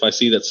 If I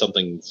see that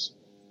something's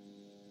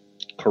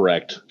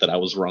correct that I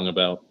was wrong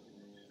about,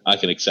 I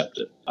can accept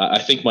it. I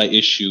think my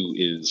issue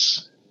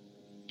is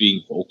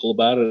being vocal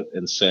about it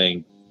and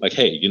saying like,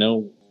 hey, you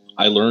know,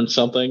 I learned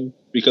something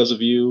because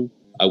of you.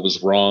 I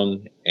was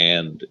wrong.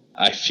 And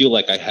I feel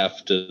like I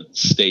have to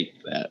state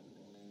that.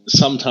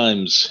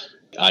 Sometimes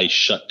I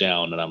shut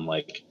down and I'm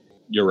like,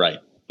 you're right,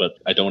 but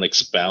I don't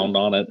expound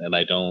on it. And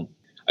I don't,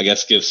 I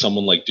guess, give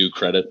someone like due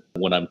credit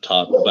when I'm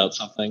taught about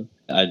something.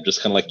 I'm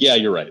just kind of like, yeah,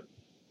 you're right.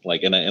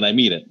 Like, and I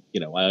mean it,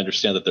 you know, I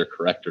understand that they're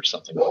correct or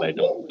something, but I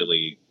don't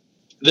really,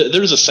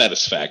 there's a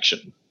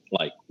satisfaction,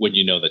 like when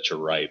you know that you're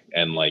right.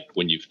 And like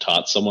when you've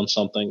taught someone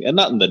something, and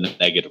not in the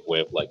negative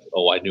way of like,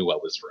 oh, I knew I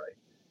was right.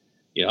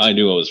 You know, I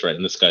knew I was right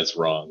and this guy's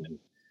wrong. And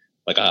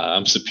like,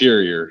 I'm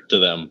superior to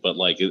them, but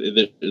like,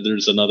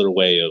 there's another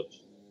way of,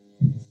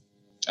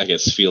 I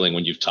guess, feeling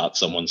when you've taught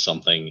someone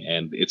something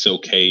and it's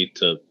okay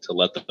to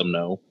let them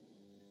know.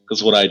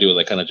 Because what I do is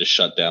I kind of just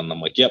shut down and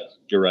I'm like, yep,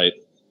 you're right.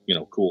 You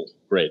know, cool,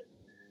 great.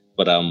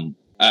 But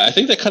I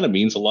think that kind of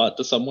means a lot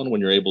to someone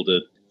when you're able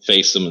to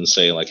face them and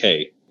say like,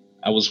 hey,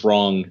 I was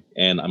wrong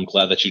and I'm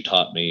glad that you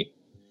taught me.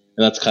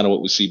 And that's kind of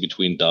what we see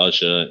between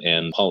Daja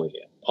and Polyam.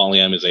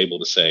 Polyam is able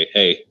to say,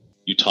 hey,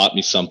 you taught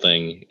me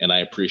something and I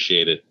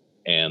appreciate it.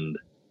 And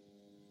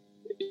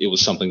it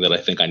was something that I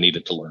think I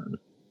needed to learn.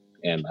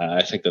 And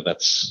I think that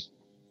that's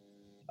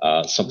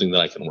something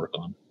that I can work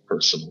on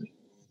personally.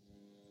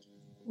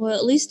 Well,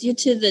 at least you're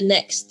to the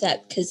next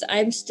step because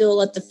I'm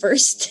still at the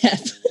first step.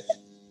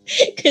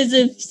 Because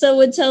if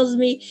someone tells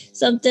me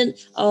something,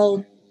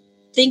 I'll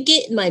think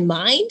it in my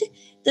mind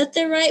that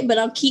they're right, but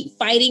I'll keep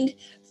fighting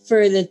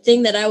for the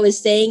thing that I was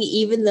saying,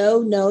 even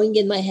though knowing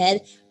in my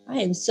head, I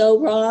am so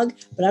wrong,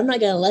 but I'm not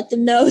going to let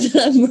them know that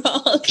I'm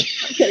wrong.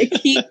 I'm going to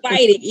keep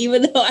fighting,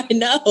 even though I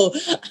know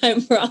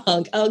I'm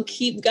wrong. I'll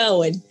keep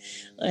going.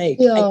 Like,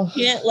 I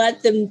can't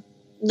let them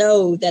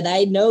know that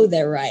I know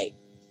they're right.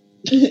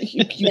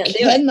 You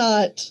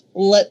cannot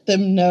let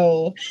them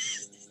know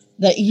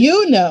that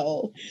you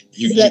know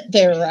that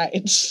they're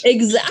right.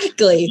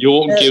 Exactly. You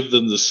won't give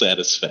them the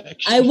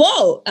satisfaction. I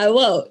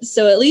won't.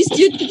 So at least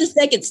you did the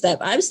second step.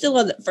 I'm still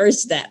on the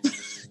first step.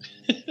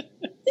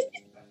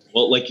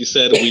 Well, like you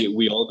said,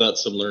 we all got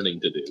some learning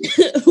to do.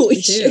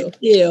 We sure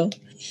do.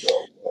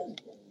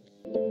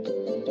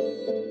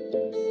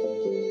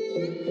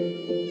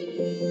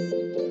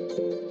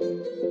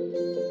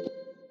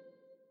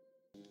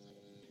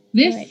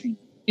 This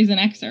is an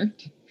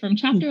excerpt from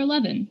chapter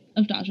 11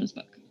 of Daja's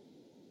book.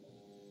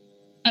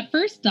 At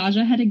first,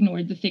 Daja had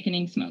ignored the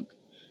thickening smoke.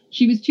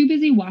 She was too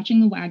busy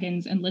watching the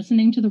wagons and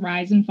listening to the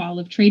rise and fall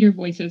of trader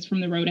voices from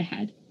the road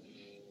ahead.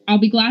 "I'll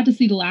be glad to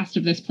see the last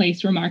of this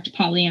place," remarked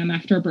Polly M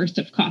after a burst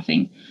of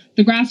coughing.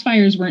 "The grass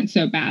fires weren't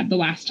so bad the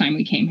last time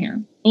we came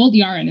here. Old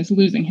Yaron is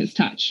losing his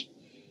touch."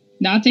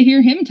 "Not to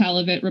hear him tell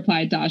of it,"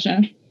 replied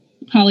Daja.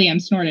 Polly M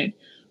snorted.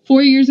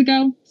 4 years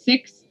ago,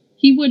 6,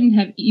 he wouldn't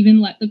have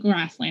even let the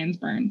grasslands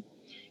burn.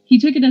 He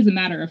took it as a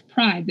matter of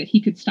pride that he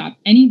could stop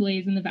any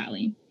blaze in the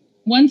valley.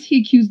 Once he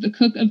accused the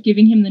cook of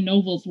giving him the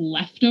Novel's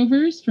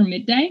leftovers for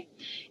midday.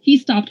 He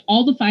stopped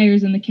all the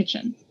fires in the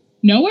kitchen.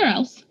 Nowhere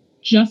else,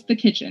 just the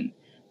kitchen.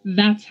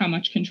 That's how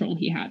much control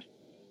he had.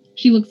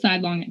 She looked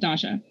sidelong at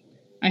Daja.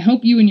 "I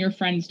hope you and your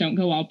friends don't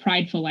go all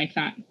prideful like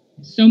that.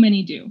 So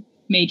many do.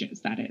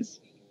 Mages, that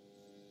is."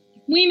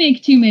 "We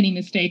make too many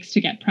mistakes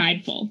to get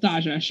prideful,"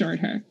 Daja assured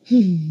her.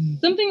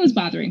 Something was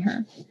bothering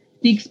her.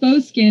 The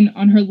exposed skin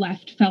on her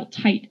left felt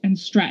tight and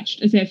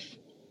stretched, as if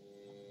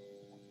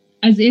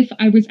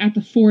I was at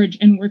the forge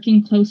and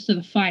working close to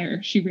the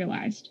fire, she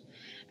realized.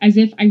 As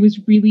if I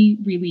was really,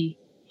 really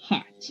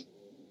hot.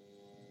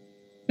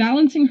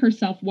 Balancing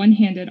herself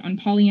one-handed on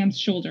Polly M's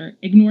shoulder,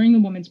 ignoring the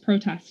woman's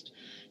protest,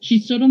 she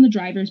stood on the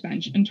driver's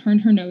bench and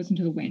turned her nose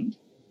into the wind.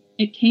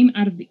 It came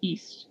out of the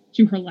east,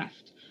 to her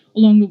left,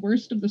 along the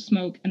worst of the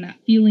smoke and that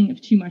feeling of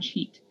too much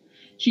heat.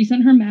 She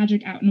sent her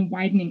magic out in a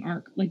widening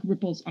arc like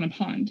ripples on a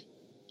pond.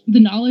 The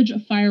knowledge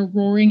of fire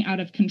roaring out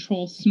of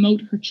control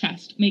smote her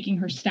chest, making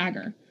her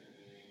stagger.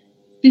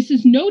 "This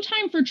is no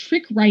time for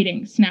trick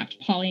writing," snapped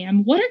Polly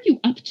M. "What are you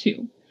up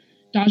to?"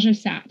 Daja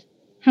sat.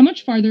 "How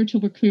much farther till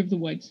we're clear of the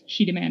woods?"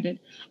 she demanded.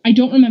 "I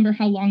don't remember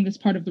how long this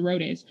part of the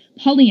road is.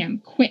 Polly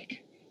M,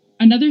 quick."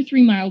 "Another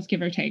 3 miles,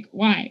 give or take.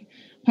 Why?"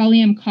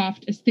 Polly M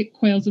coughed as thick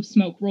coils of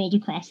smoke rolled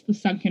across the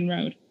sunken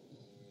road.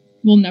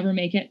 "We'll never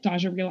make it,"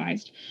 Daja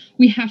realized.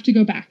 "We have to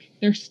go back.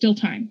 There's still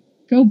time."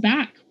 "Go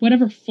back?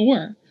 Whatever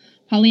for?"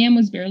 Polly M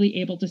was barely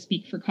able to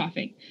speak for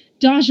coughing.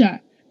 "Daja!"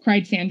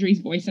 cried Sandry's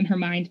voice in her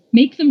mind.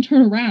 "Make them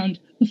turn around.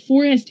 The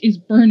forest is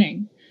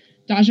burning."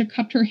 Daja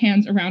cupped her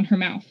hands around her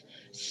mouth.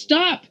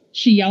 "Stop!"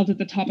 she yelled at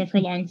the top of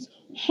her lungs.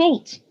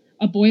 "Halt!"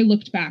 A boy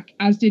looked back,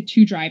 as did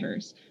 2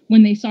 drivers.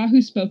 When they saw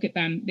who spoke at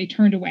them, they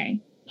turned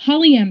away.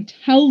 "Polly M,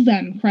 tell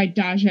them!" cried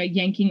Daja,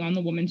 yanking on the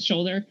woman's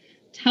shoulder.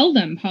 "Tell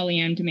them," Polly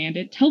M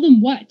demanded. "Tell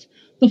them what?"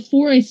 "The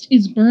forest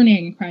is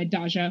burning," cried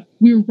Daja.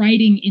 "We're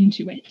riding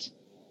into it."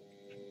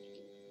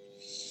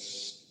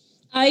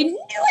 I knew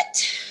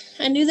it!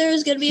 I knew there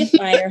was going to be a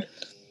fire.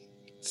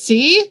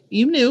 See?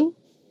 You knew.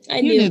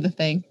 I knew the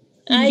thing.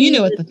 You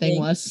knew what the thing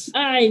was.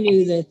 I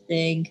knew the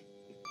thing.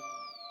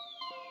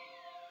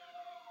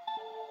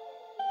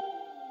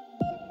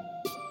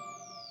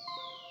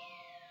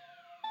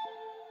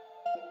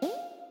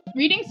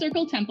 Reading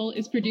Circle Temple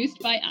is produced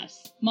by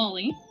us,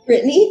 Molly,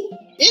 Brittany,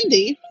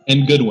 Indy,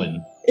 and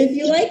Goodwin. If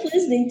you like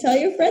listening, tell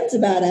your friends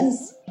about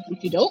us.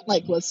 If you don't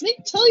like listening,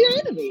 tell your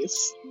enemies.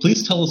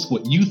 Please tell us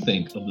what you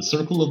think of the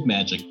Circle of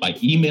Magic by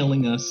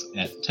emailing us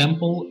at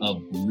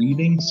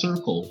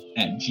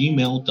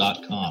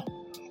templeofreadingcircle@gmail.com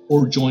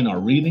or join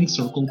our Reading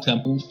Circle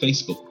Temple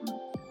Facebook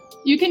group.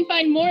 You can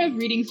find more of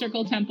Reading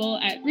Circle Temple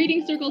at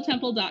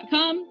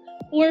readingcircletemple.com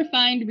or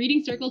find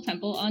Reading Circle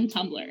Temple on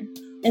Tumblr.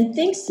 And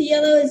thanks to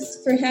Yellow is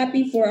for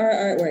Happy for our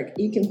artwork.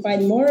 You can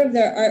find more of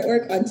their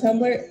artwork on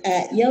Tumblr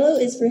at Yellow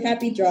is for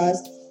Happy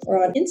Draws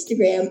or on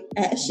Instagram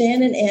at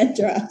Shannon and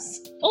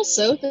Draws.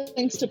 Also,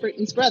 thanks to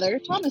Brittany's brother,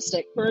 Thomas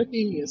Dick, for our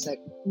theme music.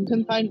 You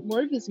can find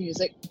more of his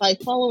music by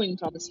following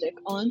Thomas Dick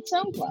on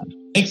SoundCloud.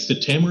 Thanks to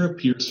Tamara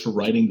Pierce for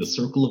writing The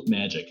Circle of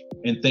Magic,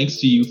 and thanks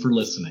to you for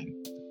listening.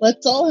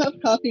 Let's all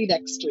have coffee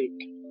next week.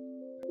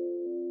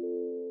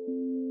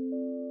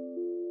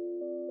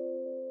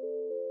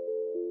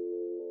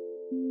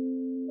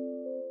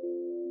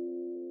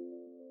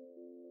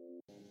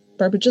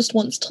 Barbara just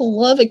wants to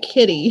love a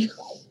kitty.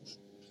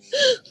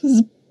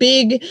 This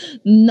big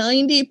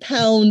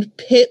 90-pound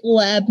pit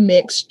lab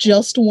mix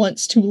just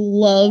wants to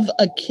love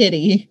a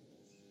kitty.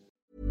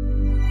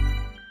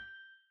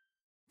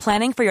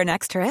 Planning for your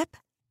next trip?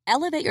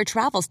 Elevate your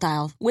travel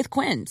style with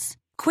Quince.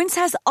 Quince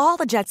has all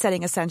the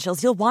jet-setting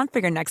essentials you'll want for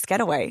your next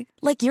getaway,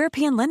 like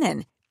European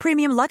linen,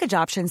 premium luggage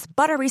options,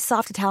 buttery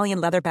soft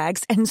Italian leather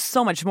bags, and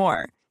so much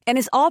more. And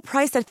is all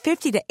priced at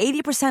 50 to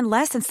 80%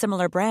 less than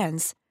similar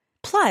brands.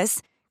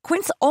 Plus,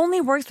 Quince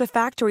only works with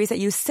factories that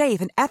use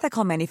safe and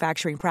ethical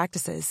manufacturing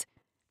practices.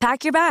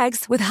 Pack your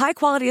bags with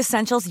high-quality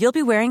essentials you'll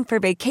be wearing for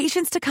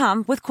vacations to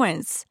come with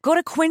Quince. Go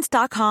to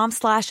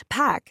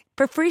quince.com/pack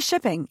for free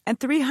shipping and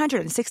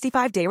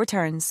 365-day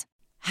returns.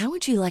 How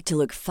would you like to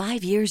look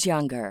 5 years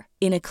younger?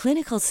 In a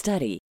clinical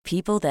study,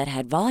 people that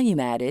had volume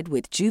added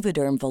with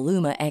Juvederm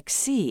Voluma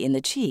XC in the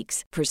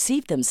cheeks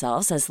perceived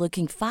themselves as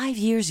looking 5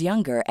 years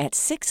younger at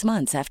 6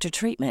 months after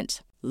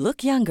treatment.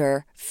 Look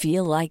younger,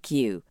 feel like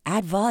you.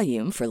 Add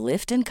volume for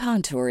lift and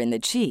contour in the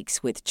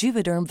cheeks with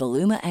Juvederm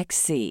Voluma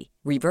XC.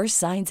 Reverse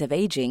signs of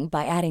aging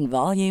by adding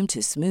volume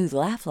to smooth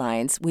laugh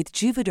lines with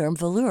Juvederm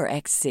Volure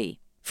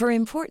XC. For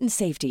important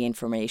safety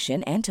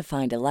information and to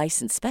find a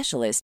licensed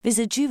specialist,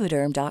 visit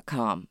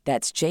Juvederm.com.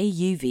 That's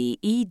JUVEDERM.com.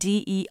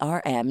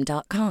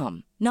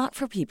 Not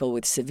for people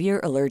with severe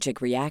allergic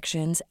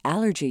reactions,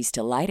 allergies to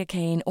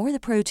lidocaine, or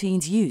the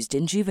proteins used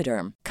in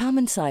Juvederm.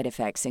 Common side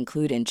effects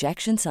include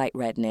injection site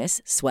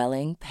redness,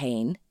 swelling,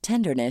 pain,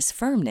 tenderness,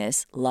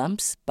 firmness,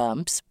 lumps,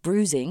 bumps,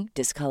 bruising,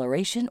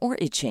 discoloration, or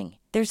itching.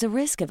 There's a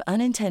risk of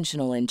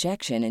unintentional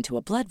injection into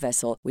a blood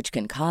vessel, which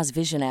can cause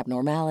vision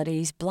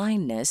abnormalities,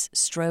 blindness,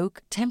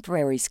 stroke,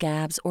 temporary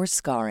scabs, or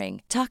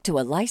scarring. Talk to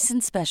a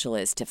licensed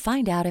specialist to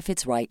find out if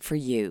it's right for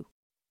you.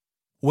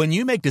 When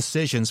you make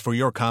decisions for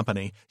your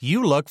company,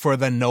 you look for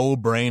the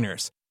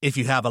no-brainers. If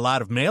you have a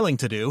lot of mailing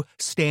to do,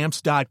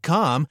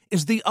 Stamps.com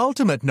is the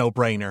ultimate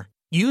no-brainer.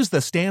 Use the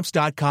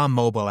Stamps.com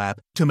mobile app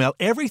to mail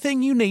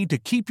everything you need to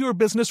keep your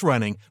business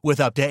running with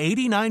up to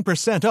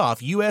 89%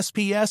 off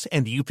USPS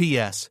and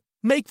UPS.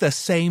 Make the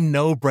same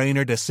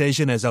no-brainer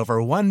decision as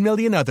over 1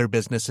 million other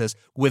businesses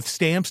with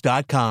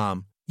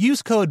Stamps.com.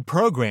 Use code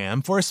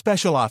PROGRAM for a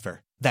special offer.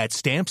 That's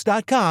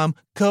Stamps.com,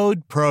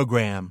 code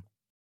PROGRAM.